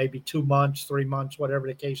don't know, maybe 2 months, 3 months, whatever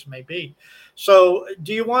the case may be. So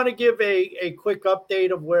do you want to give a quick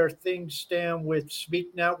update of where things stand with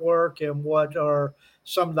Speak Network and what are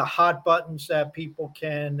some of the hot buttons that people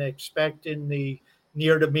can expect in the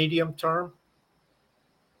near to medium term?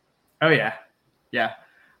 Oh, yeah.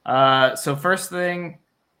 Yeah. So first thing,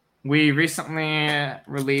 We recently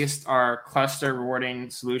released our cluster rewarding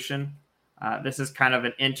solution. This is kind of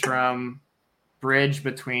an interim bridge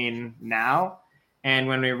between now and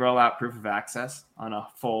when we roll out proof of access on a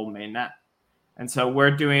full mainnet. And so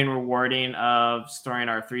we're doing rewarding of storing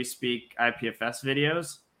our 3-speak IPFS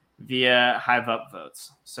videos via Hive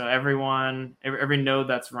upvotes. So every node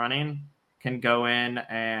that's running can go in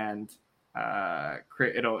and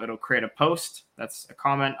it'll create a post that's a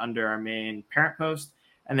comment under our main parent post,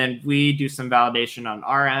 and then we do some validation on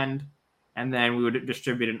our end, and then we would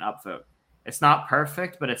distribute an upvote. It's not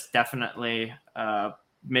perfect, but it's definitely a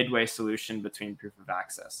midway solution between proof of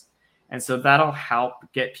access. And so that'll help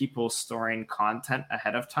get people storing content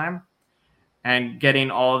ahead of time and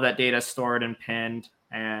getting all of that data stored and pinned.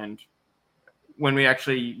 And when we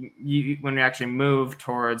actually move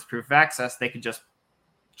towards proof of access, they could just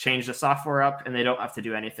change the software up and they don't have to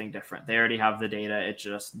do anything different. They already have the data. It's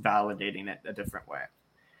just validating it a different way.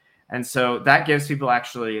 And so that gives people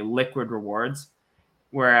actually liquid rewards.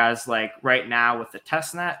 Whereas like right now with the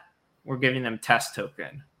testnet, we're giving them test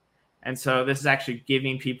token. And so this is actually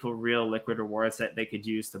giving people real liquid rewards that they could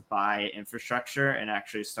use to buy infrastructure and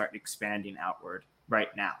actually start expanding outward right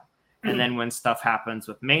now. And then when stuff happens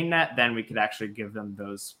with mainnet, then we could actually give them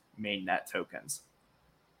those mainnet tokens.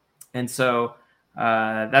 And so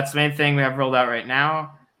that's the main thing we have rolled out right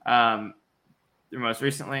now, most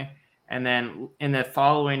recently. And then in the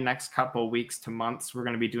following next couple of weeks to months, we're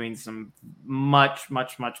going to be doing some much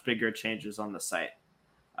bigger changes on the site.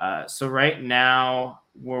 So right now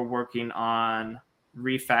we're working on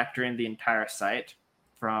refactoring the entire site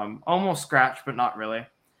from almost scratch, but not really.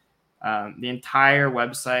 The entire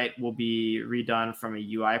website will be redone from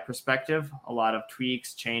a UI perspective. A lot of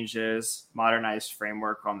tweaks, changes, modernized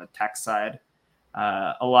framework on the tech side.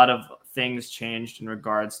 A lot of things changed in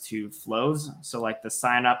regards to flows. So like the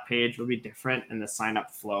sign up page will be different and the sign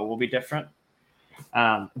up flow will be different.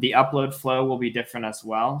 The upload flow will be different as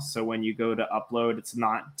well. So when you go to upload, it's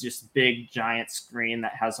not just big giant screen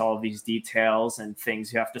that has all these details and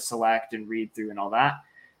things you have to select and read through and all that.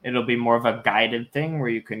 It'll be more of a guided thing where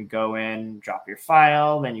you can go in, drop your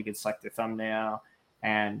file, then you can select the thumbnail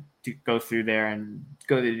and go through there and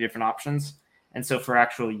go to the different options. And so for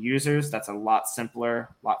actual users, that's a lot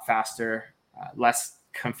simpler, a lot faster, less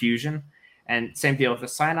confusion. And same deal with the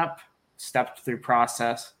sign up, stepped through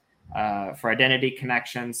process. For identity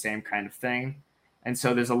connection, same kind of thing. And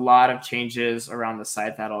so there's a lot of changes around the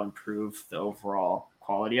site that'll improve the overall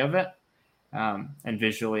quality of it, and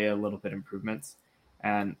visually a little bit improvements.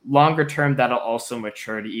 And longer term, that'll also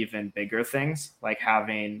mature to even bigger things, like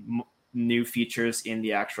having new features in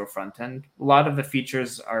the actual front end. A lot of the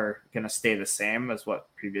features are going to stay the same as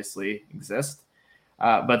what previously exist.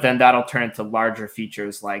 But then that'll turn into larger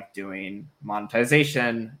features like doing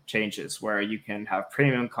monetization changes where you can have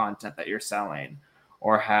premium content that you're selling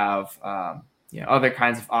or have other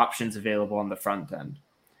kinds of options available on the front end.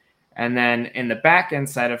 And then in the back end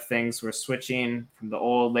side of things, we're switching from the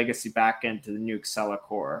old legacy backend to the new Excella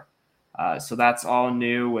core. So that's all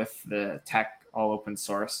new with the tech, all open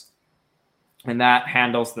source. And that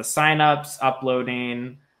handles the signups,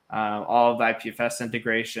 uploading, all of the IPFS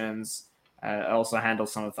integrations. It also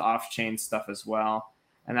handles some of the off-chain stuff as well.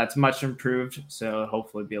 And that's much improved. So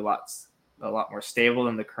hopefully be a lot more stable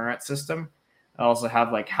than the current system. I also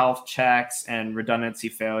have like health checks and redundancy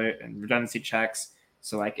checks.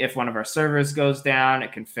 So like if one of our servers goes down,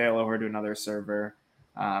 it can fail over to another server.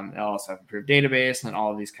 It'll also have improved database and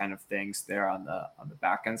all of these kind of things there on the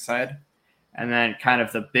backend side. And then kind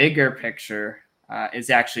of the bigger picture is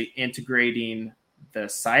actually integrating the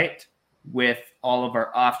site with all of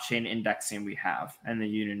our off-chain indexing we have and the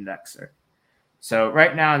Union Indexer. So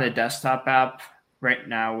right now in the desktop app, we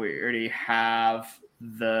already have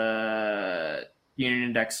the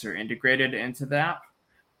Union Indexer integrated into the app,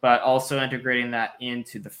 but also integrating that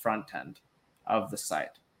into the front end of the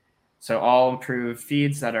site. So all improved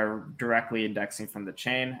feeds that are directly indexing from the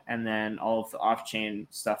chain, and then all of the off-chain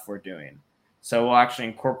stuff we're doing. So we'll actually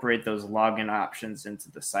incorporate those login options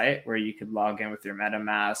into the site where you could log in with your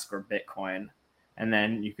MetaMask or Bitcoin, and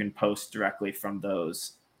then you can post directly from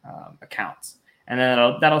those accounts. And then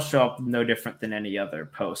that'll show up no different than any other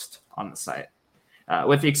post on the site,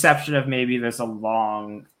 with the exception of maybe there's a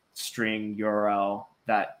long string URL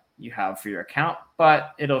that you have for your account,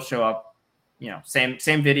 but it'll show up, same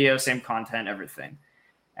video, same content, everything.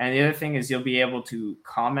 And the other thing is you'll be able to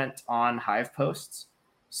comment on Hive posts.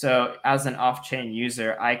 So as an off-chain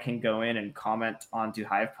user, I can go in and comment onto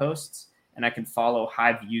Hive posts, and I can follow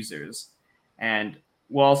Hive users. And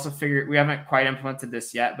we'll also we haven't quite implemented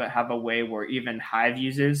this yet, but have a way where even Hive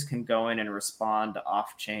users can go in and respond to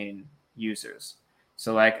off-chain users.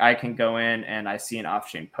 So like I can go in and I see an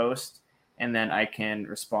off-chain post, and then I can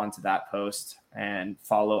respond to that post and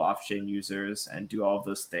follow off-chain users and do all of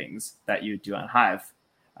those things that you do on Hive,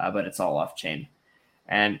 but it's all off-chain.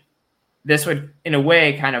 And this would, in a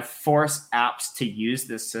way, kind of force apps to use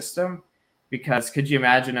this system, because could you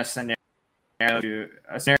imagine a scenario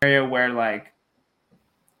where like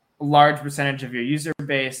a large percentage of your user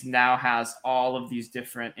base now has all of these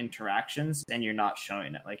different interactions and you're not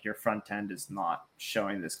showing it, like your front end is not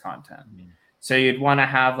showing this content. So you'd want to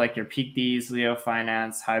have like your PeakDees, Leo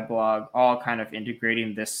Finance, Hiveblog, all kind of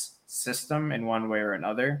integrating this system in one way or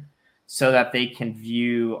another so that they can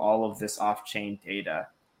view all of this off-chain data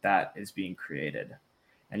that is being created.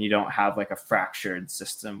 And you don't have like a fractured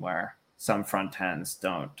system where some front ends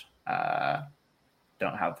don't have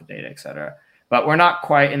the data, et cetera. But we're not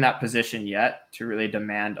quite in that position yet to really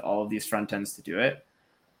demand all of these front ends to do it.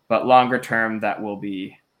 But longer term, that will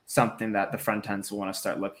be something that the front ends will want to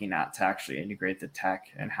start looking at to actually integrate the tech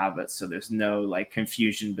and have it so there's no like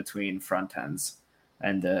confusion between front ends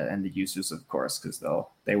and the users, of course, because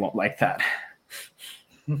they won't like that.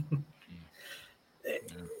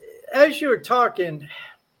 As you were talking,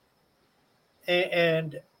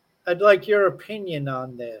 and I'd like your opinion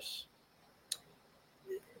on this.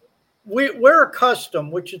 We're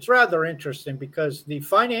accustomed, which is rather interesting, because the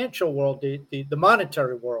financial world, the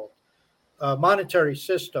monetary world, monetary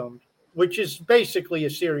system, which is basically a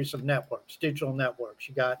series of networks, digital networks.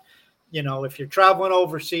 You got, if you're traveling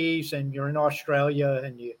overseas and you're in Australia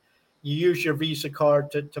and you use your Visa card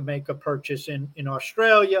to make a purchase in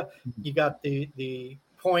Australia, you got the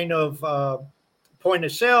point of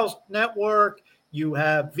sales network. You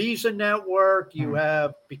have Visa network. You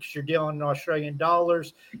have, because you're dealing in Australian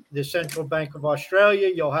dollars, the Central Bank of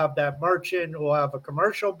Australia. You'll have that merchant who will have a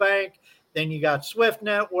commercial bank. Then you got Swift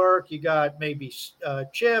network. You got maybe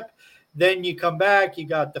Chip. Then you come back. You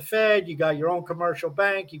got the Fed. You got your own commercial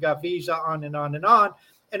bank. You got Visa, on and on and on.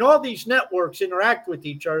 And all these networks interact with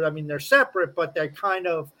each other. I mean, they're separate, but they kind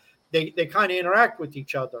of interact with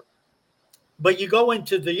each other. But you go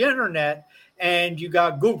into the internet and you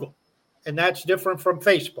got Google. And that's different from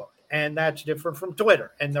Facebook, and that's different from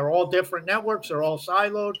Twitter. And they're all different networks. They're all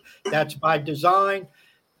siloed. That's by design.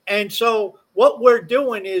 And so what we're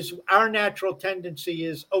doing is, our natural tendency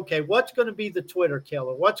is, okay, what's going to be the Twitter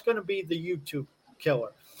killer? What's going to be the YouTube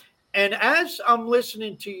killer? And as I'm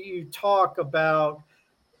listening to you talk about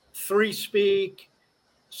ThreeSpeak,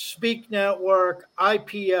 Speak Network,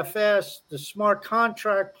 IPFS, the smart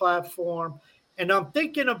contract platform, and I'm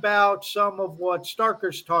thinking about some of what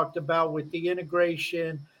Starker's talked about with the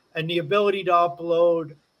integration and the ability to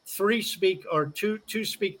upload ThreeSpeak or to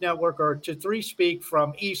Speak Network or to ThreeSpeak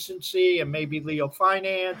from Ecency and maybe Leo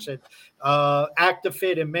Finance and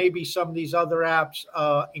Actifit and maybe some of these other apps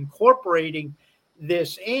incorporating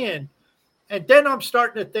this in. And then I'm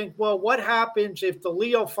starting to think, well, what happens if the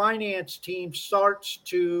Leo Finance team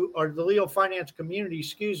the Leo Finance community,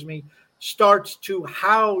 starts to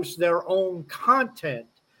house their own content?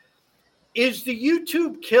 Is the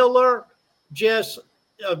YouTube killer just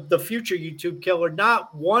the future YouTube killer,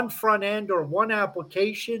 not one front end or one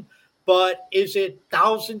application, but is it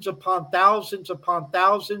thousands upon thousands upon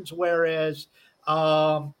thousands? Whereas,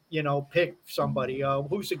 pick somebody.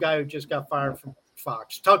 Who's the guy who just got fired from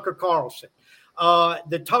Fox? Tucker Carlson.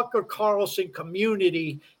 The Tucker Carlson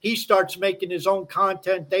community, he starts making his own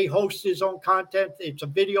content. They host his own content. It's a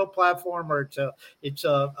video platform, or it's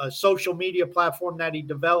a social media platform that he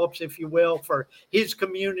develops, if you will, for his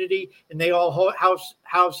community. And they all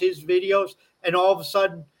house his videos. And all of a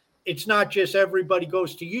sudden, it's not just everybody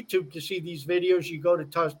goes to YouTube to see these videos. You go to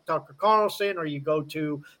Tucker Carlson, or you go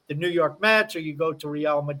to the New York Mets, or you go to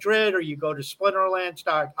Real Madrid, or you go to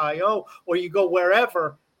Splinterlands.io, or you go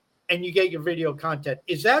wherever, and you get your video content.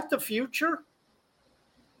 Is that the future?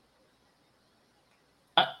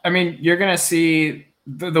 I mean, you're going to see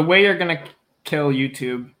the way you're going to kill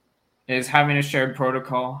YouTube is having a shared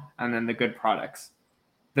protocol and then the good products.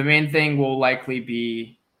 The main thing will likely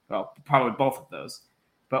be, well, probably both of those.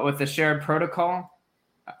 But with the shared protocol,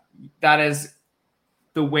 that is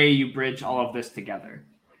the way you bridge all of this together.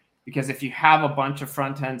 Because if you have a bunch of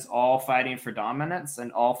front ends all fighting for dominance and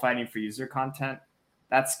all fighting for user content,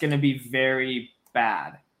 that's going to be very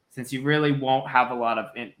bad, since you really won't have a lot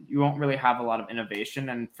of innovation.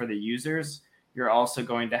 And for the users, you're also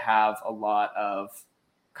going to have a lot of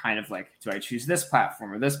kind of like, do I choose this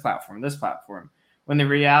platform or this platform, or this platform? When the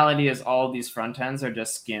reality is all of these front ends are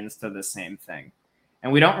just skins to the same thing.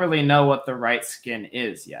 And we don't really know what the right skin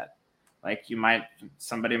is yet. Like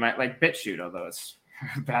somebody might like BitChute, although it's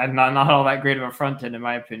bad, not all that great of a front end in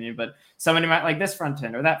my opinion, but somebody might like this front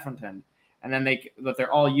end or that front end. and then but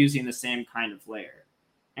they're all using the same kind of layer.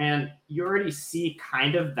 And you already see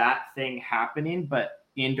kind of that thing happening, but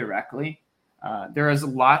indirectly. There is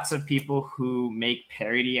lots of people who make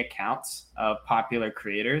parody accounts of popular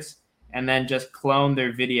creators and then just clone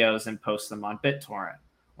their videos and post them on BitTorrent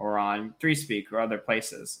or on ThreeSpeak or other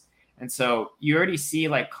places. And so you already see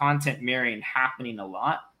like content mirroring happening a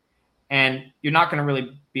lot, and you're not going to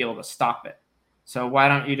really be able to stop it. So why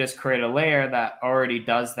don't you just create a layer that already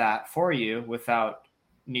does that for you without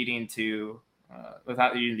needing the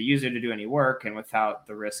user to do any work, and without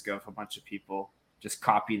the risk of a bunch of people just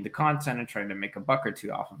copying the content and trying to make a buck or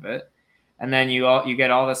two off of it. And then you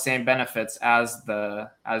get all the same benefits as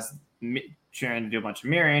trying to do a bunch of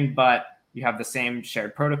mirroring, but you have the same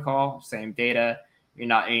shared protocol, same data. You're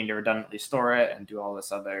not needing to redundantly store it and do all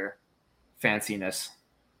this other fanciness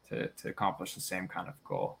to accomplish the same kind of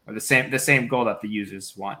goal, or the same goal that the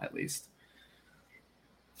users want, at least.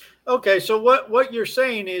 Okay, so what you're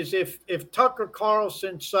saying is if Tucker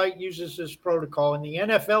Carlson's site uses this protocol, and the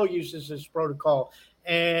NFL uses this protocol,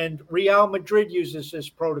 and Real Madrid uses this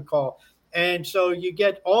protocol, and so you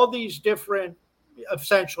get all these different,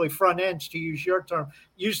 essentially front ends, to use your term,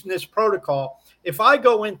 using this protocol. If I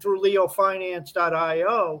go in through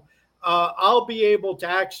leofinance.io, I'll be able to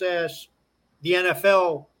access the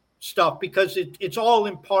NFL stuff because it's all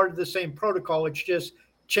in part of the same protocol. It's just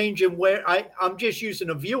changing where I'm just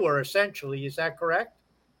using a viewer, essentially. Is that correct?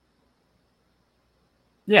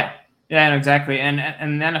 Yeah, exactly. And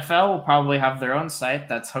the NFL will probably have their own site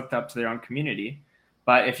that's hooked up to their own community.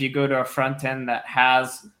 But if you go to a front end that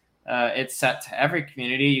has it's set to every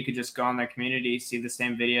community, you could just go on their community, see the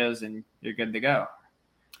same videos, and you're good to go.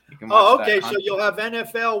 You can watch okay. So you'll have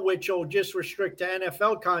NFL, which will just restrict to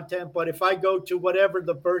NFL content. But if I go to whatever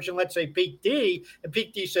the version, let's say Peak D, and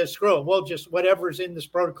Peak D says, screw it, we'll just, whatever's in this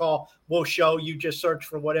protocol will show you, just search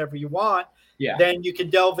for whatever you want. Yeah. Then you can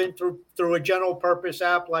delve in through a general purpose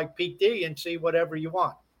app like Peak D and see whatever you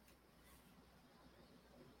want.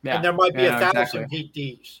 Yeah. And there might be 1,000 Peak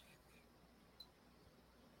Ds.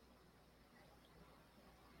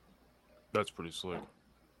 That's pretty slick.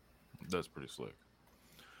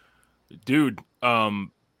 Dude,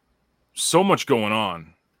 so much going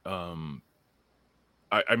on.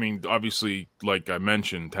 I mean, obviously, like I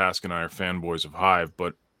mentioned, Task and I are fanboys of Hive,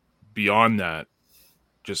 but beyond that,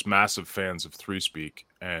 just massive fans of ThreeSpeak.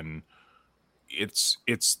 And it's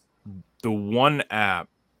the one app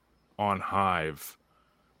on Hive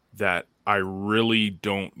that I really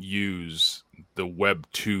don't use the Web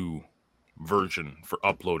 2 version for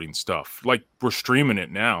uploading stuff. Like, we're streaming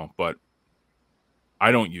it now, but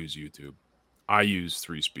I don't use YouTube. I use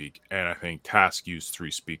ThreeSpeak, and I think Task used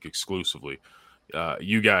ThreeSpeak exclusively.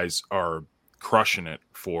 You guys are crushing it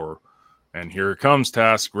and here it comes,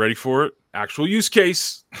 Task. Ready for it? Actual use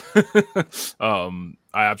case. I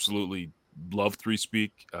absolutely love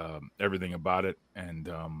ThreeSpeak, everything about it, and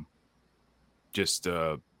just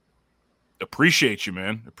appreciate you,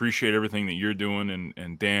 man. Appreciate everything that you're doing,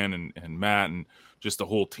 and Dan and Matt and just the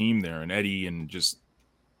whole team there, and Eddie, and just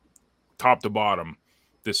top to bottom.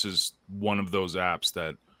 This is one of those apps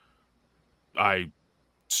that I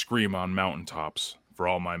scream on mountaintops for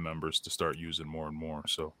all my members to start using more and more.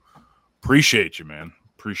 So appreciate you, man.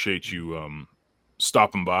 Appreciate you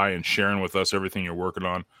stopping by and sharing with us everything you're working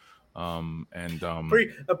on.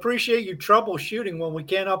 Appreciate you troubleshooting when we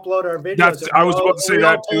can't upload our videos. I was about to say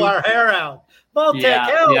that too. Pull our hair out. Vaultec,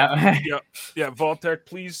 help! Yeah. Vaultec,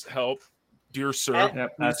 please help, dear sir.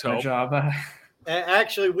 That's my job.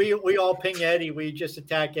 Actually, we all ping Eddie. We just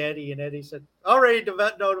attack Eddie, and Eddie said, "Already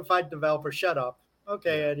notified developer. Shut up."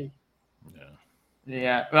 Okay, Eddie.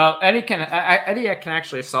 Yeah. Well, Eddie can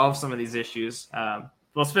actually solve some of these issues.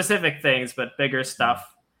 Well, specific things, but bigger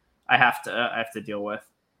stuff I have to deal with.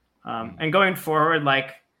 And going forward,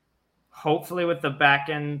 like hopefully with the back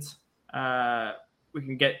end, we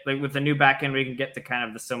can get with the new back end, we can get to kind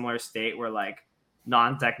of the similar state where like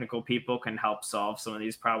non-technical people can help solve some of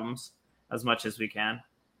these problems as much as we can.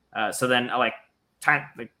 So then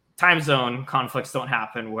time zone conflicts don't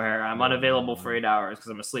happen where I'm unavailable for 8 hours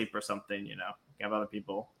because I'm asleep or something, have other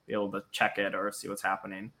people be able to check it or see what's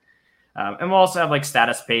happening. And we'll also have like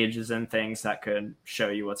status pages and things that could show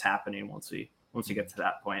you what's happening once we get to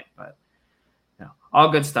that point. But all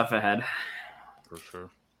good stuff ahead. For sure.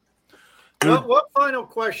 What final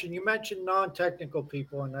question? You mentioned non-technical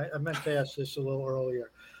people, and I meant to ask this a little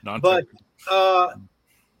earlier. But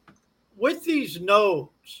with these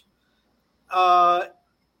nodes,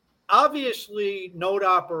 obviously node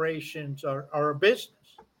operations are a business.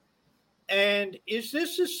 And is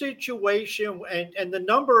this a situation, and the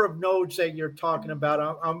number of nodes that you're talking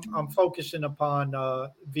about, I'm focusing upon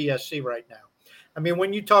VSC right now. I mean,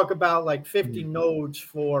 when you talk about like 50 nodes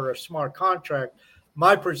for a smart contract,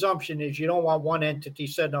 my presumption is you don't want one entity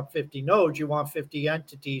setting up 50 nodes. You want 50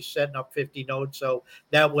 entities setting up 50 nodes. So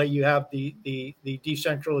that way you have the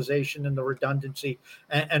decentralization and the redundancy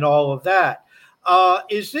and all of that.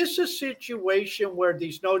 Is this a situation where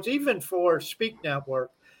these nodes, even for Speak Network,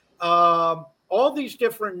 all these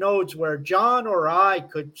different nodes where John or I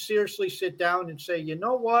could seriously sit down and say, you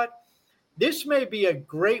know what? This may be a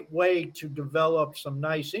great way to develop some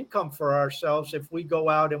nice income for ourselves if we go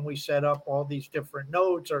out and we set up all these different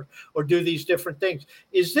nodes or do these different things.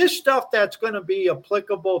 Is this stuff that's going to be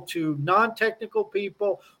applicable to non-technical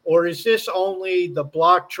people, or is this only the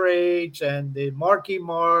block trades and the marquee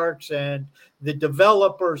marks and the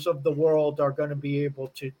developers of the world are going to be able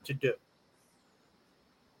to do?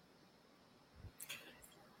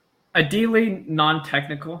 Ideally,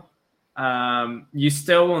 non-technical. You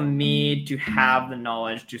still will need to have the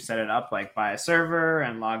knowledge to set it up, like buy a server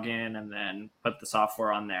and log in and then put the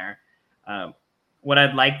software on there. What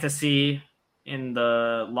I'd like to see in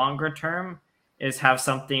the longer term is have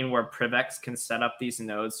something where PrivX can set up these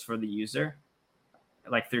nodes for the user,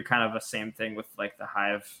 like through kind of a same thing with like the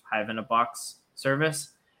Hive in a box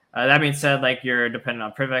service. That being said, like you're dependent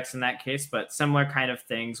on PrivX in that case, but similar kind of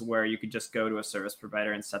things where you could just go to a service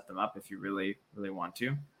provider and set them up if you really, really want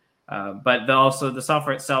to. But also the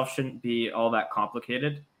software itself shouldn't be all that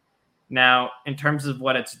complicated. Now, in terms of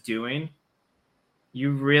what it's doing,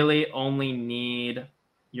 you really only need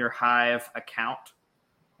your Hive account.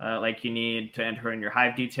 Like you need to enter in your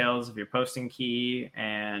Hive details of your posting key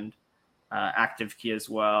and active key as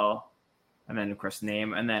well. And then, of course,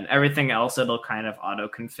 name. And then everything else, it'll kind of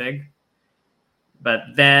auto-config. But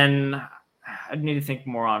then I'd need to think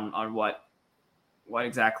more on what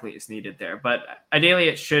exactly is needed there. But ideally,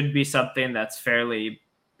 it should be something that's fairly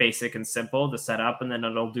basic and simple to set up, and then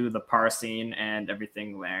it'll do the parsing and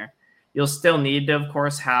everything there. You'll still need to, of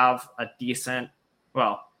course, have a decent,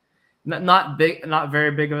 well, not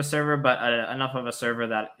very big of a server, but enough of a server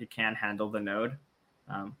that it can handle the node.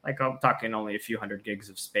 Like I'm talking only a few hundred gigs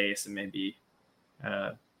of space and maybe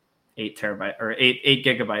 8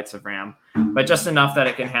 gigabytes of RAM, but just enough that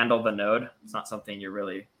it can handle the node. It's not something you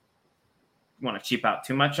really want to cheap out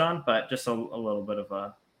too much on, but just a little bit of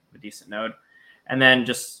a decent node. And then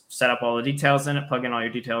just set up all the details in it, plug in all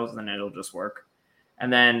your details, and then it'll just work.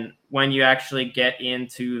 And then when you actually get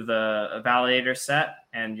into the validator set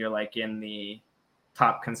and you're like in the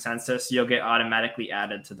top consensus, you'll get automatically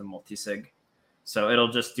added to the multisig. So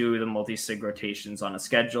it'll just do the multi-sig rotations on a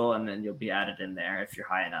schedule, and then you'll be added in there if you're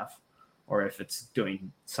high enough, or if it's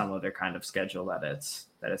doing some other kind of schedule that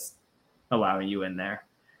it's allowing you in there.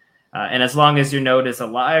 And as long as your node is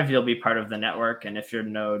alive, you'll be part of the network. And if your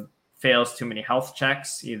node fails too many health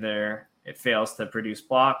checks, either it fails to produce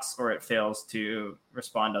blocks or it fails to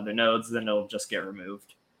respond to other nodes, then it'll just get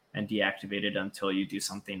removed and deactivated until you do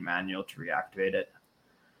something manual to reactivate it.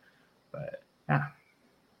 But yeah.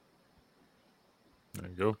 There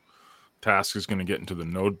you go. Task is going to get into the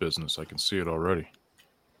node business. I can see it already.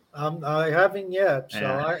 I haven't yet. So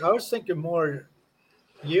Yeah. I was thinking more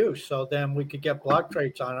you, so then we could get block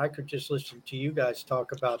trades on. I could just listen to you guys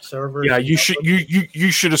talk about servers. Yeah, you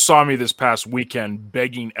should have saw me this past weekend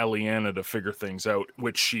begging Eliana to figure things out,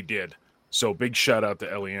 which she did. So big shout out to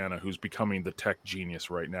Eliana, who's becoming the tech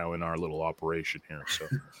genius right now in our little operation here. So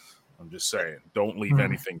I'm just saying, don't leave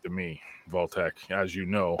anything to me, Vaultec. As you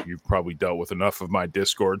know, you've probably dealt with enough of my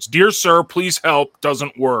discords. Dear sir, please help.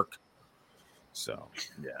 Doesn't work. So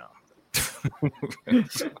yeah.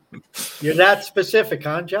 You're that specific,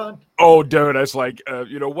 huh, John? Oh, dude, I was like,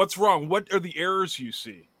 what's wrong? What are the errors you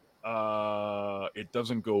see? It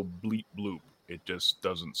doesn't go bleep bloop. It just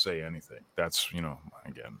doesn't say anything. That's,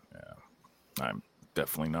 again, yeah, I'm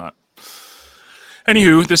definitely not.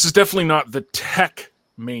 Anywho, this is definitely not the Tech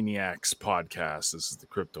Maniacs podcast. This is the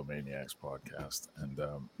Crypto Maniacs podcast. And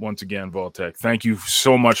once again, Vaultec, thank you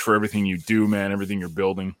so much for everything you do, man, everything you're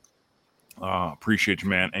building. Appreciate you,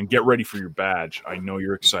 man. And get ready for your badge. I know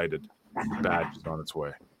you're excited. Your badge is on its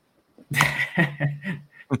way.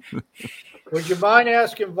 Would you mind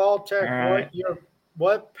asking Vaultec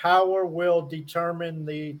what power will determine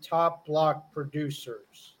the top block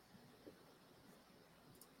producers?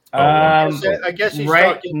 I guess he's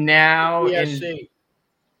right talking now. Right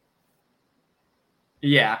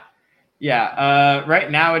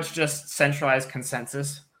now, it's just centralized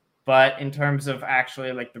consensus. But in terms of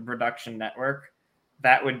actually like the production network,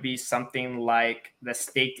 that would be something like the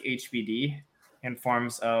staked HBD in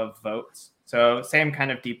forms of votes. So same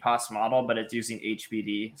kind of DPoS model, but it's using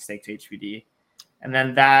HBD, staked HBD. And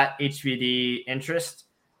then that HBD interest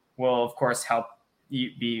will, of course,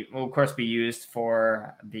 be used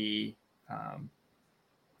for the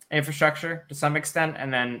infrastructure to some extent,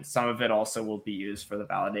 and then some of it also will be used for the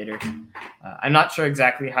validators. I'm not sure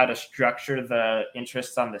exactly how to structure the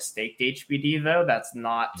interest on the staked HBD, though. That's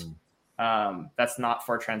not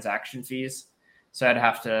for transaction fees. So I'd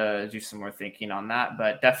have to do some more thinking on that,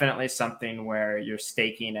 but definitely something where you're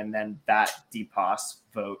staking and then that DPoS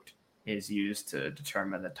vote is used to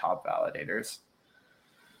determine the top validators,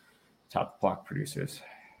 top block producers.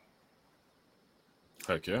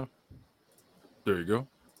 Heck yeah. There you go.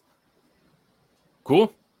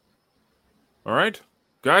 Cool. All right,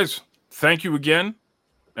 guys, thank you again.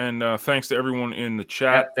 And thanks to everyone in the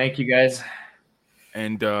chat. Yeah, thank you, guys.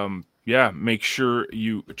 And make sure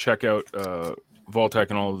you check out Vaultec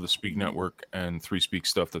and all of the Speak Network and 3Speak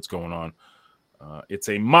stuff that's going on. It's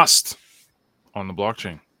a must on the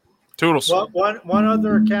blockchain. Toodles. Well, one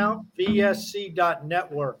other account,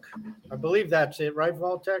 VSC.network. I believe that's it, right,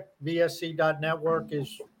 Vaultec? VSC.network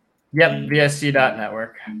is... Yep,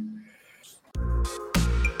 VSC.network.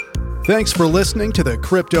 Thanks for listening to the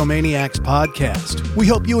Crypto Maniacs podcast. We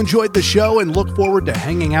hope you enjoyed the show and look forward to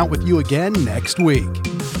hanging out with you again next week.